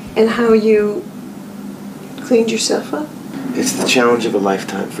and how you cleaned yourself up. It's the challenge of a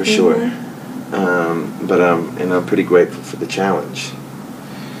lifetime for sure. But I'm pretty grateful for the challenge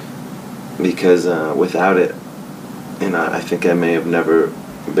because without it, I think I may have never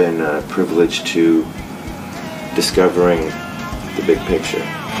been privileged to discovering the big picture.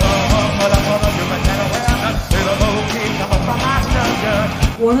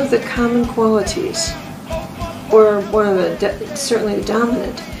 One of the common qualities, or one of the, certainly the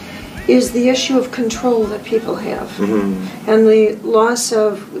dominant, is the issue of control that people have. And the loss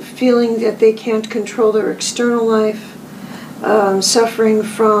of feeling that they can't control their external life, suffering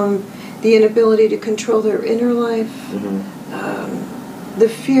from the inability to control their inner life, the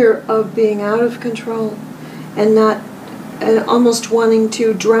fear of being out of control, and almost wanting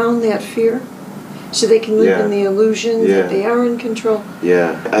to drown that fear so they can live in the illusion that they are in control.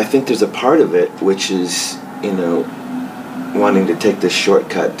 Yeah, I think there's a part of it which is, wanting to take this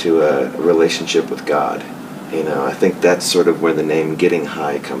shortcut to a relationship with God. I think that's sort of where the name Getting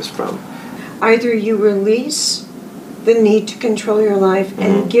High comes from. Either you release the need to control your life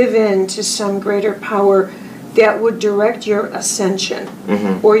and give in to some greater power that would direct your ascension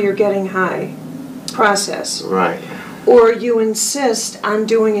or your getting high process. Right. Or you insist on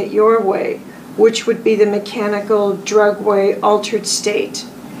doing it your way, which would be the mechanical, drug way, altered state,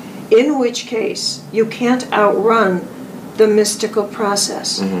 in which case you can't outrun the mystical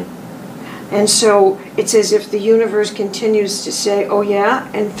process. And so it's as if the universe continues to say, oh yeah,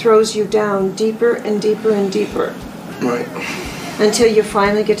 and throws you down deeper and deeper and deeper. Right. Until you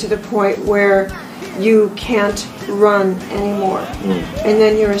finally get to the point where you can't run anymore. And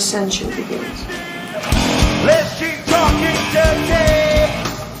then your ascension begins. Let's keep talking dirty.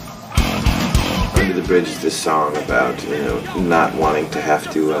 Under the Bridge is this song about, not wanting to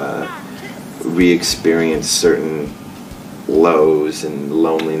have to re-experience certain lows and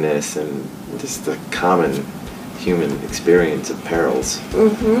loneliness and just the common human experience of perils.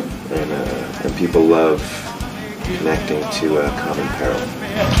 And people love connecting to a common peril.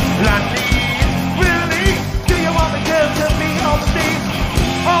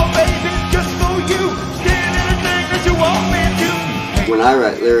 When I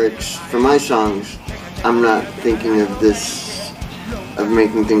write lyrics for my songs, I'm not thinking of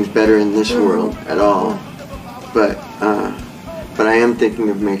making things better in this world at all. But I am thinking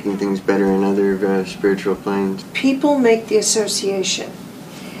of making things better in other spiritual planes. People make the association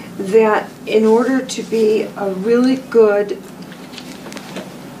that in order to be a really good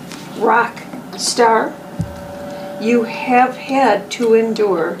rock star, you have had to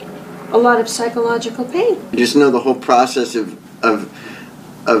endure a lot of psychological pain. You just know the whole process of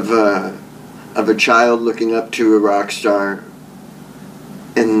a child looking up to a rock star,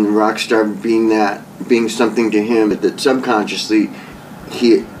 and the rock star being something to him that subconsciously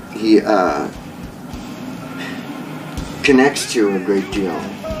he connects to a great deal.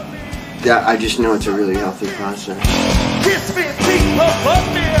 That I just know it's a really healthy process.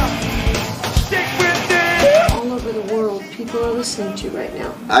 All over the world, people are listening to right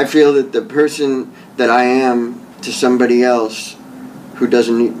now. I feel that the person that I am to somebody else who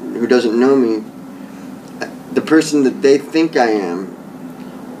doesn't know me, the person that they think I am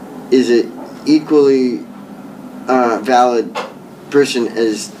is an equally valid person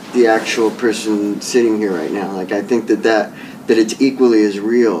as the actual person sitting here right now. Like, I think that it's equally as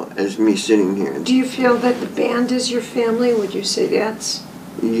real as me sitting here. Do you feel that the band is your family? Would you say that's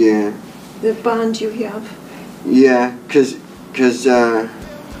the bond you have? Yeah, because I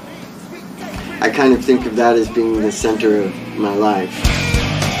kind of think of that as being the center of my life.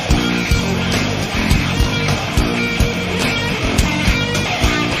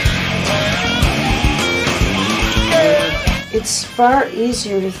 It's far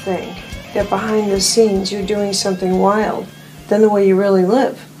easier to think that behind the scenes you're doing something wild than the way you really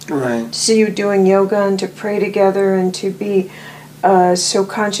live. Right. To see you doing yoga and to pray together and to be so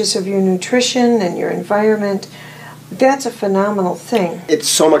conscious of your nutrition and your environment. That's a phenomenal thing. It's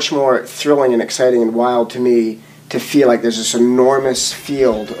so much more thrilling and exciting and wild to me to feel like there's this enormous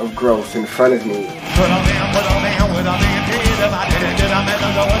field of growth in front of me.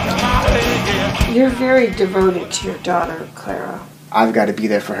 You're very devoted to your daughter, Clara. I've got to be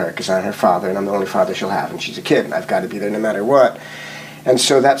there for her because I'm her father and I'm the only father she'll have, and she's a kid and I've got to be there no matter what. And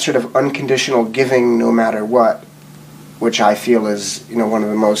so that sort of unconditional giving no matter what, which I feel is, you know, one of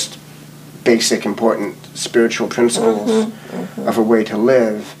the most basic, important spiritual principles of a way to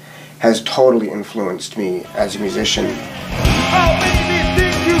live, has totally influenced me as a musician.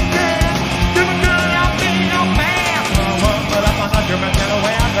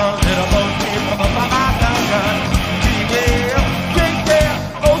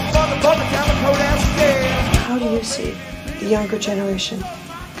 How do you see the younger generation?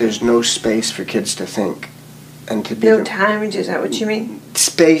 There's no space for kids to think and to be... No time, is that what you mean?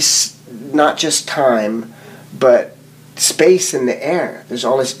 Space, not just time, but space in the air. There's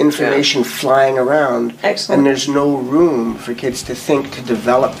all this information flying around. Excellent. And there's no room for kids to think, to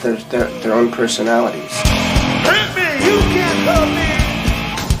develop their own personalities. Hurt me, you can't hurt me.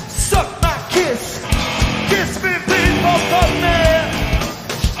 Suck my kiss. Kiss me, please, fuck me.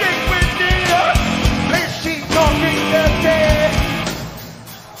 Stick with me, please, she's talking dirty.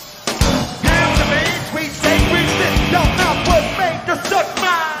 Give to me, sweet, sacred, this your mouth was made to suck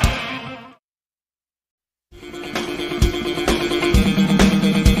mine.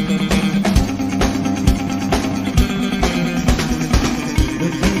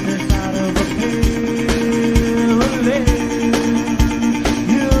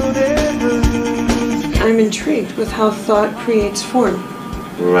 I'm intrigued with how thought creates form.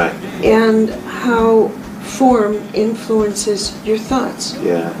 Right. And how form influences your thoughts.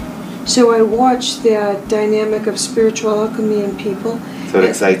 Yeah. So I watch that dynamic of spiritual alchemy in people. So it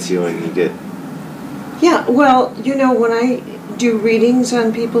excites you when you get... Yeah, well, you know, when I do readings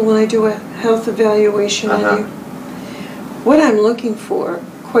on people, when I do a health evaluation on you, what I'm looking for,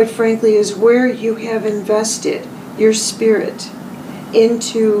 quite frankly, is where you have invested your spirit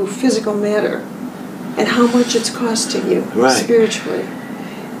into physical matter and how much it's costing you spiritually,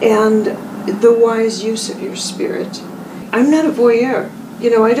 and the wise use of your spirit. I'm not a voyeur. You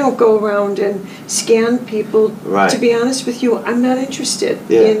know, I don't go around and scan people. Right. To be honest with you, I'm not interested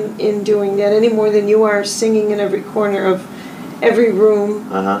Yeah. in doing that any more than you are singing in every corner of every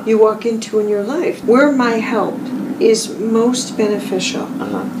room you walk into in your life. Where my help is most beneficial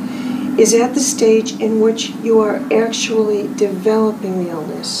is at the stage in which you are actually developing the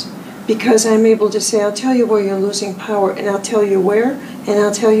illness. Because I'm able to say, I'll tell you where you're losing power, and I'll tell you where, and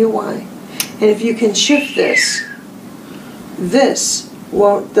I'll tell you why. And if you can shift this,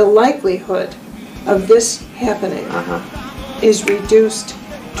 the likelihood of this happening is reduced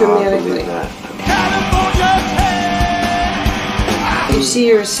dramatically. You see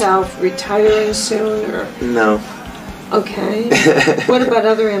yourself retiring soon, or? No. Okay. What about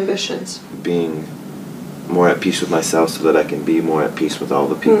other ambitions? Being more at peace with myself so that I can be more at peace with all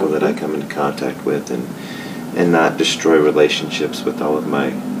the people that I come into contact with, and not destroy relationships with all of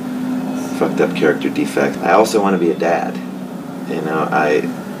my fucked up character defects. I also want to be a dad. You know, I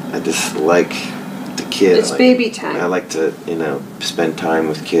just like the kid. It's baby time. I like to, you know, spend time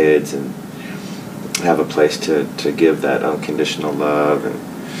with kids and have a place to give that unconditional love and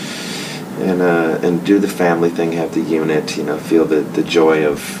do the family thing, have the unit, you know, feel the joy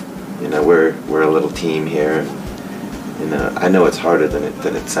of, you know, we're a little team here. And, you know, I know it's harder than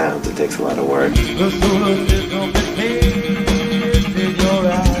it sounds. It takes a lot of work.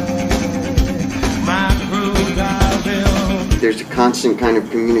 There's a constant kind of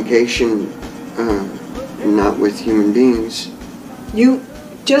communication, not with human beings. You,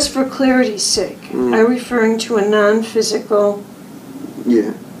 just for clarity's sake, are referring to a non-physical,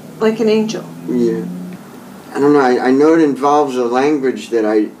 like an angel. Yeah. I don't know, I know it involves a language that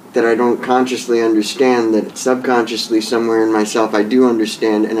I don't consciously understand, that subconsciously somewhere in myself I do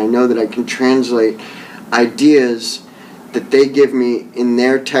understand, and I know that I can translate ideas that they give me in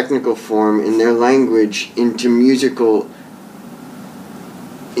their technical form, in their language, into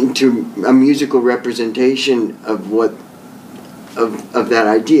a musical representation of of that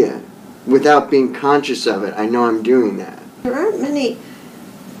idea, without being conscious of it. I know I'm doing that. There aren't many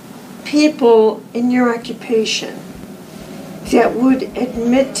people in your occupation that would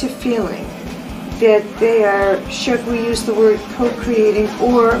admit to feeling that they are, should we use the word co-creating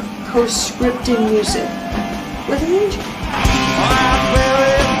or co-scripting music with an angel.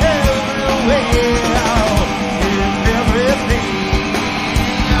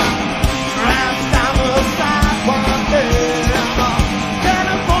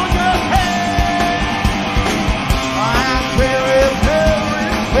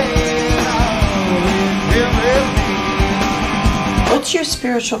 your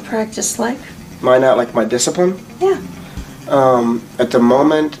spiritual practice like? Mine out like my discipline? Yeah. At the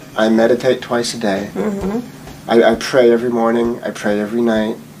moment, I meditate twice a day. I pray every morning. I pray every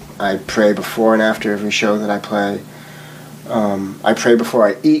night. I pray before and after every show that I play. I pray before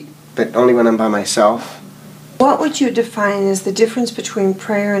I eat, but only when I'm by myself. What would you define as the difference between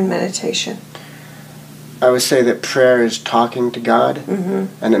prayer and meditation? I would say that prayer is talking to God,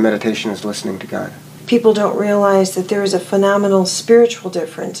 and that meditation is listening to God. People don't realize that there is a phenomenal spiritual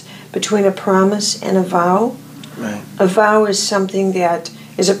difference between a promise and a vow. Right. A vow is something that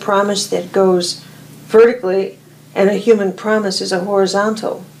is a promise that goes vertically, and a human promise is a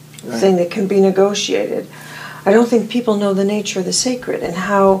horizontal thing that can be negotiated. I don't think people know the nature of the sacred and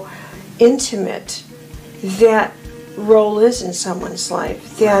how intimate that role is in someone's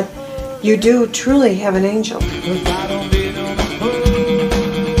life, that you do truly have an angel.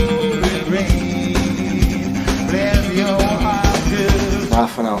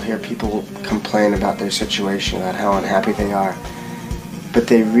 Often I'll hear people complain about their situation, about how unhappy they are, but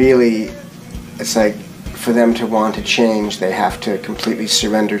they really, it's like for them to want to change, they have to completely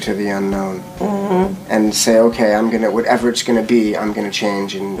surrender to the unknown and say, okay, I'm gonna, whatever it's gonna be, I'm gonna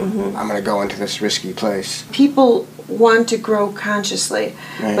change, and I'm gonna go into this risky place. People want to grow consciously,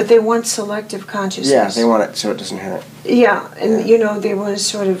 but they want selective consciousness. Yeah, they want it so it doesn't hurt. Yeah, and you know, they want to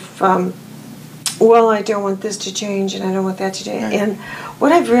sort of, well, I don't want this to change and I don't want that to change. And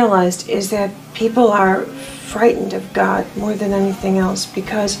what I've realized is that people are frightened of God more than anything else,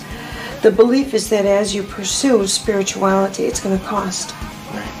 because the belief is that as you pursue spirituality, it's going to cost.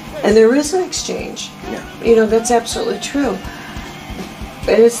 And there is an exchange. You know, that's absolutely true.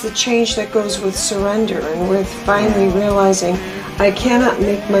 And it's the change that goes with surrender and with finally realizing I cannot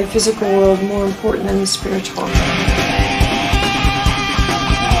make my physical world more important than the spiritual.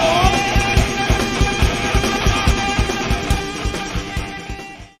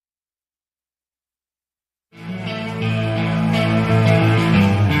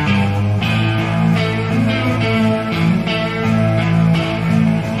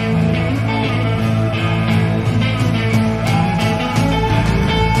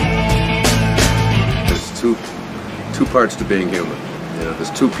 Two parts to being human. You know,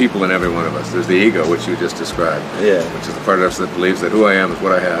 there's two people in every one of us. There's the ego, which you just described, which is the part of us that believes that who I am is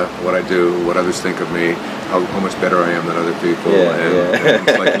what I have, what I do, what others think of me, how much better I am than other people, and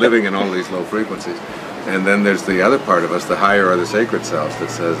it's like living in all these low frequencies. And then there's the other part of us, the higher or the sacred self,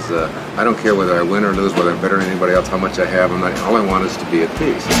 that says, I don't care whether I win or lose, whether I'm better than anybody else, how much I have, all I want is to be at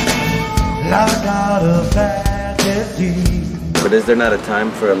peace. But is there not a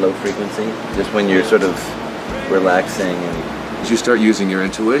time for a low frequency? Just when you're sort of relaxing and... You start using your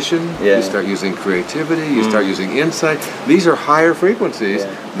intuition, you start using creativity, you start using insight. These are higher frequencies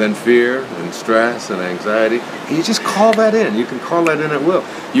than fear and stress and anxiety. And you just call that in. You can call that in at will.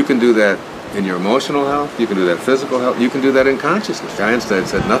 You can do that in your emotional health, you can do that physical health, you can do that in consciousness. Einstein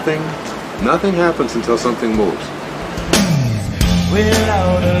said nothing happens until something moves.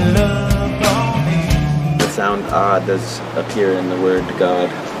 The sound "ah" does appear in the word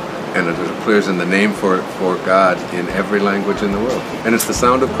God. And it appears in the name for God in every language in the world. And it's the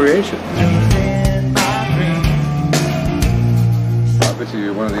sound of creation. I bet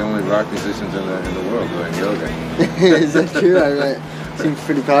you're one of the only rock musicians in the world doing yoga. Is that true? It seems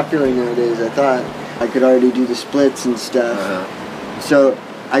pretty popular nowadays. I thought I could already do the splits and stuff. So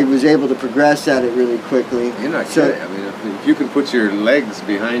I was able to progress at it really quickly. You're not kidding. I mean, if you can put your legs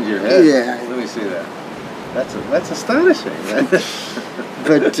behind your head. Let me see that. That's astonishing.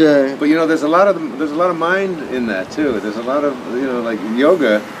 But you know, there's a lot of mind in that too. There's a lot of, you know, like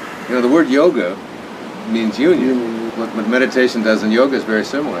yoga. You know, the word yoga means union. What meditation does in yoga is very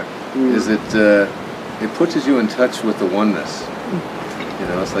similar. Is it puts you in touch with the oneness. You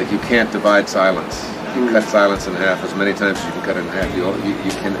know, it's like you can't divide silence. You cut silence in half as many times as you can cut it in half.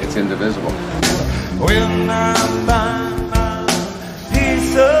 You can. It's indivisible. When I find my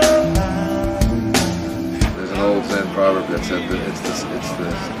peace of There's an old Zen proverb that said that it's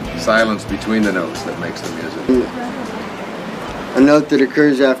the silence between the notes that makes the music. A note that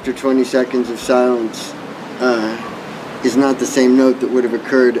occurs after 20 seconds of silence is not the same note that would have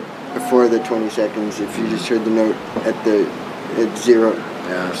occurred before the 20 seconds if you just heard the note at 0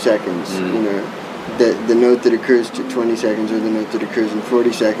 seconds. You know, the note that occurs to 20 seconds or the note that occurs in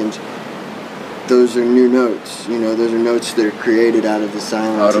 40 seconds, those are new notes. You know, those are notes that are created out of the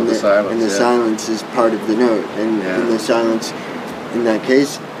silence. Out of the silence, and the silence is part of the note. And the silence, in that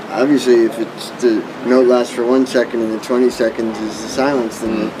case, obviously, if the note lasts for 1 second and the 20 seconds is the silence,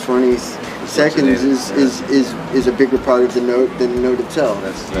 then the 20 seconds is a bigger part of the note than the note itself.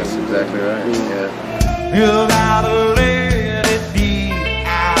 That's exactly right. You gotta let it be.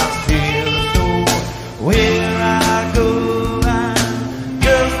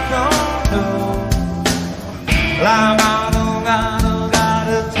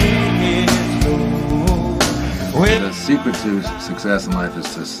 secret to success in life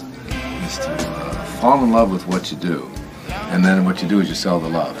is to fall in love with what you do, and then what you do is you sell the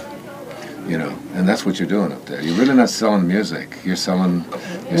love. You know, and that's what you're doing up there. You're really not selling music. You're selling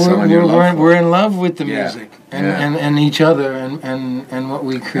your love. We're in love with the music and each other and what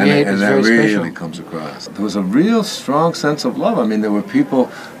we create is very special. And that really comes across. There was a real strong sense of love. I mean, there were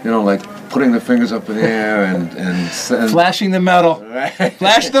people, you know, like putting their fingers up in the air and flashing the metal. Right.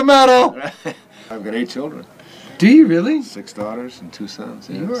 Flash the metal. Right. I've got 8 children. Do you really? 6 daughters and 2 sons.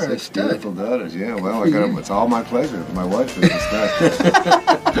 Yeah. You are 6 a stud. beautiful daughters. Yeah, well, I got them. It's all my pleasure. My wife is a stud.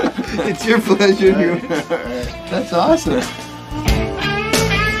 It's your pleasure. That's awesome.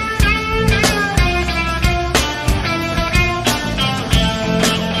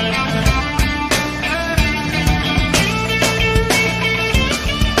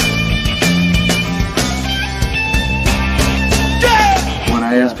 When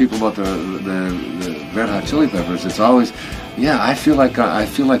I ask people about the Red Hot Chili Peppers, it's always, yeah, I feel like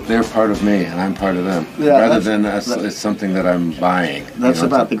they're part of me and I'm part of them, rather than it's something that I'm buying. That's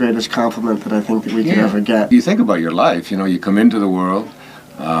about the greatest compliment that I think that we could ever get. You think about your life. You know, you come into the world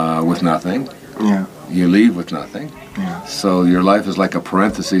with nothing. Yeah. You leave with nothing. Yeah. So your life is like a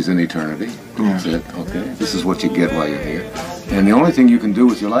parenthesis in eternity. Yeah. That's it. Okay. This is what you get while you're here, and the only thing you can do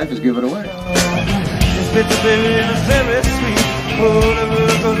with your life is give it away.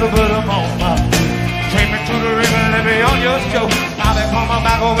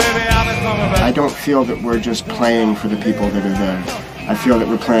 I don't feel that we're just playing for the people that are there. I feel that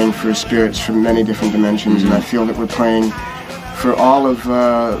we're playing for spirits from many different dimensions, and I feel that we're playing for all of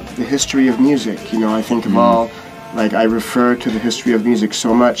the history of music. You know, I think of all, like I refer to the history of music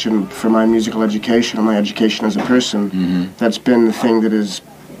so much, and for my musical education and my education as a person, that's been the thing that has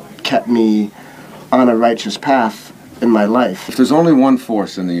kept me on a righteous path in my life. If there's only one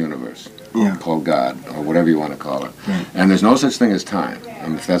force in the universe, called God, or whatever you want to call it, and there's no such thing as time, I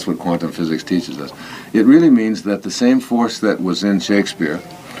mean, if that's what quantum physics teaches us, it really means that the same force that was in Shakespeare,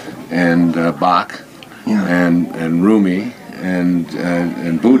 and Bach, and Rumi,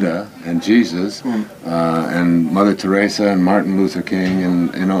 and Buddha, and Jesus, and Mother Teresa, and Martin Luther King,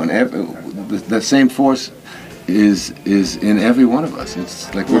 and you know, and that same force is in every one of us.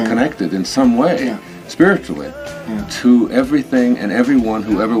 It's like we're connected in some way, spiritually, to everything and everyone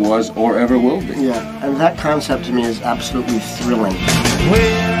who ever was or ever will be. Yeah, and that concept to me is absolutely thrilling.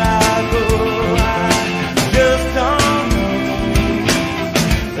 Where I go, I just don't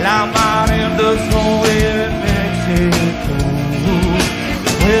know. I'm out in the snow in Mexico.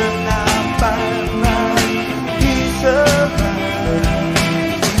 When I find my peace of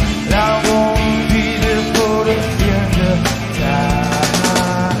mind, I won't be there for the end of time.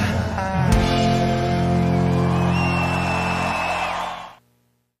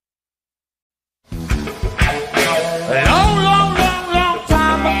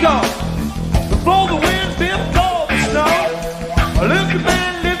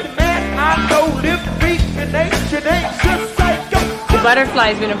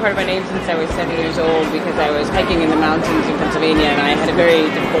 Butterfly has been a part of my name since I was 7 years old because I was hiking in the mountains in Pennsylvania and I had a very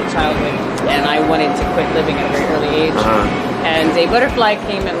difficult childhood and I wanted to quit living at a very early age. And a butterfly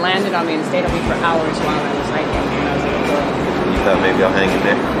came and landed on me and stayed on me for hours while I was hiking when I was a little girl. You thought maybe I'll hang in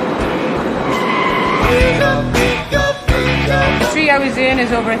there? The tree I was in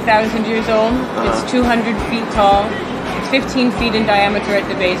is over 1,000 years old. It's 200 feet tall. It's 15 feet in diameter at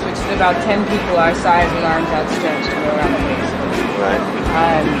the base, which is about 10 people our size with arms outstretched around the base. Right.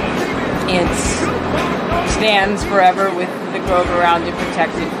 It stands forever with the grove around it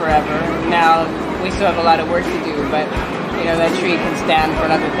protected forever. Now, we still have a lot of work to do, but you know, that tree can stand for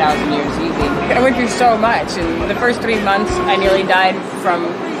another 1,000 years easy. I went through so much. In the first 3 months, I nearly died from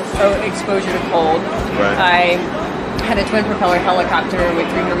exposure to cold. Right. I had a twin propeller helicopter with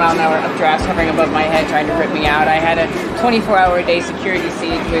 300-mile-an-hour updrafts hovering above my head trying to rip me out. I had a 24-hour-a-day security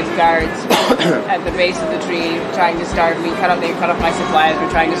siege with guards at the base of the tree trying to starve me. They cut off my supplies, were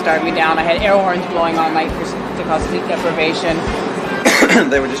trying to starve me down. I had air horns blowing all night to cause sleep deprivation.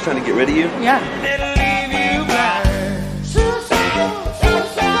 They were just trying to get rid of you? Yeah.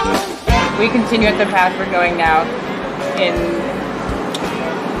 We continue at the path we're going now in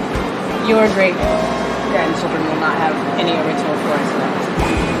your great grandchildren will not have any original forest left,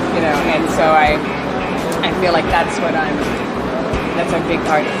 you know, and so I feel like that's a big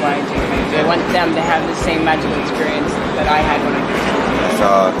part of what I do. I want them to have the same magical experience that I had when I was a kid. I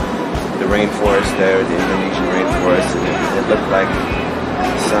saw the rainforest there, the Indonesian rainforest, and it looked like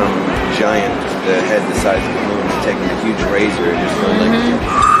some giant with the head the size of the moon taking a huge razor and just rolling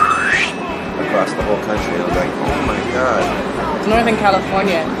across the whole country. I was like, oh my God. It's Northern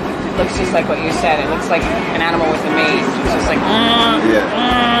California. looks just like what you said. It looks like an animal with a mane. It's just like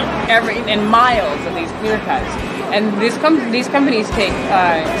and miles of these clear cuts. And these companies take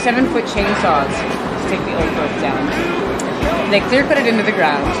 7-foot chainsaws to take the old growth down. They clear cut it into the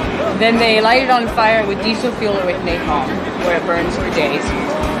ground. Then they light it on fire with diesel fuel or with napalm, where it burns for days.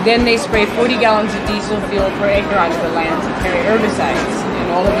 Then they spray 40 gallons of diesel fuel per acre onto the land to carry herbicides.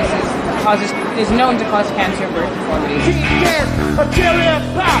 And all of this is known to cause cancer, birth deformities.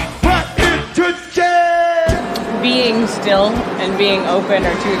 Being still and being open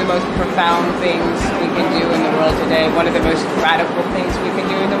are two of the most profound things we can do in the world today. One of the most radical things we can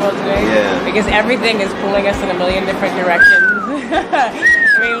do in the world today. Yeah. Because everything is pulling us in a million different directions.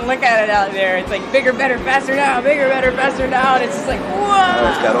 I mean, look at it out there. It's like bigger, better, faster now, bigger, better, faster now. And it's just like, whoa! Oh,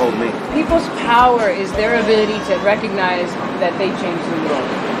 it's got old me. People's power is their ability to recognize that they changed the world.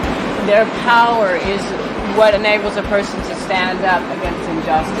 Their power is what enables a person to stand up against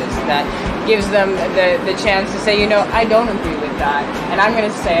injustice, that gives them the chance to say, you know, I don't agree with that, and I'm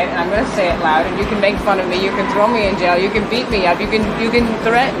going to say it, and I'm going to say it loud, and you can make fun of me, you can throw me in jail, you can beat me up, you can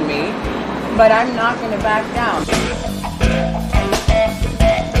threaten me, but I'm not going to back down.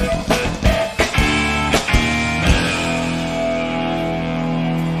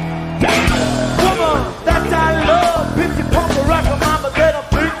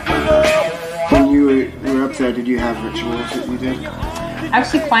 When you were up there, did you have rituals that you did?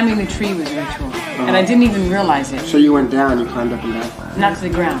 Actually, climbing the tree was a ritual, and I didn't even realize it. So you went down, you climbed up and down? Not to the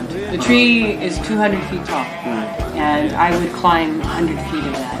ground. The tree is 200 feet tall, and I would climb 100 feet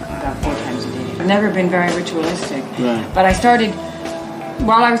of that about 4 times a day. I've never been very ritualistic, but I started,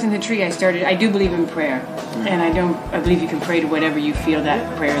 while I was in the tree, I do believe in prayer, and I believe you can pray to whatever you feel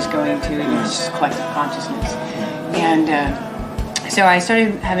that prayer is going to, and it's just collective consciousness. And so I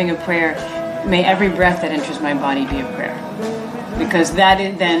started having a prayer, may every breath that enters my body be a prayer. Because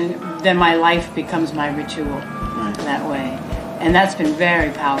then my life becomes my ritual that way. And that's been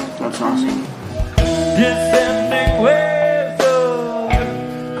very powerful. That's awesome.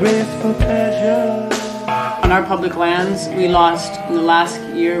 On our public lands, in the last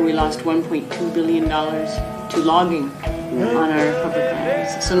year, we lost $1.2 billion to logging on our public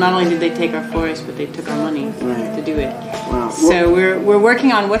lands. So not only did they take our forests, but they took our money to do it. Wow. So we're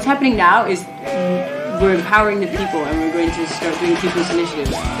working on, what's happening now is we're empowering the people, and we're going to start doing people's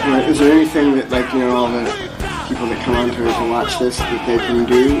initiatives. Right. Is there anything that, like, you know, all the people that come on to watch this, that they can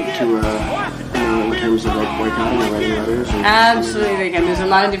do to, you know, in terms of like boycotting or writing letters? Absolutely, they can. There's a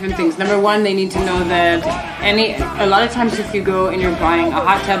lot of different things. Number one, they need to know that a lot of times if you go and you're buying a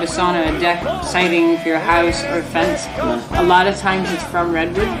hot tub, a sauna, a deck, siding for your house or a fence, a lot of times it's from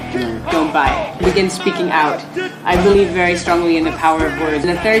redwood. Don't buy it. Begin speaking out. I believe very strongly in the power of words.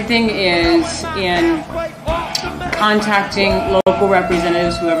 And the third thing is in contacting local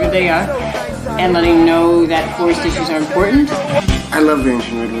representatives, whoever they are, and letting them know that forest issues are important. I love the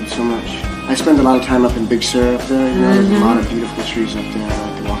ancient redwoods so much. I spend a lot of time up in Big Sur up there. You know, there's a lot of beautiful trees up there. I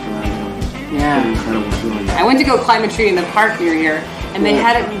like to walk around there. Yeah. It's an incredible feeling. I went to go climb a tree in the park near here, and they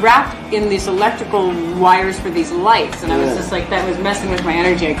had it wrapped in these electrical wires for these lights, and I was just like, that was messing with my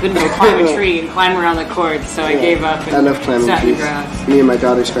energy. I couldn't go climb a tree and climb around the cords, so I gave up and I love climbing sat in the trees. grass. Me and my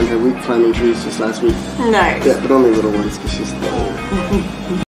daughter spent her week climbing trees just last week. Nice. Yeah, but only little ones because she's little.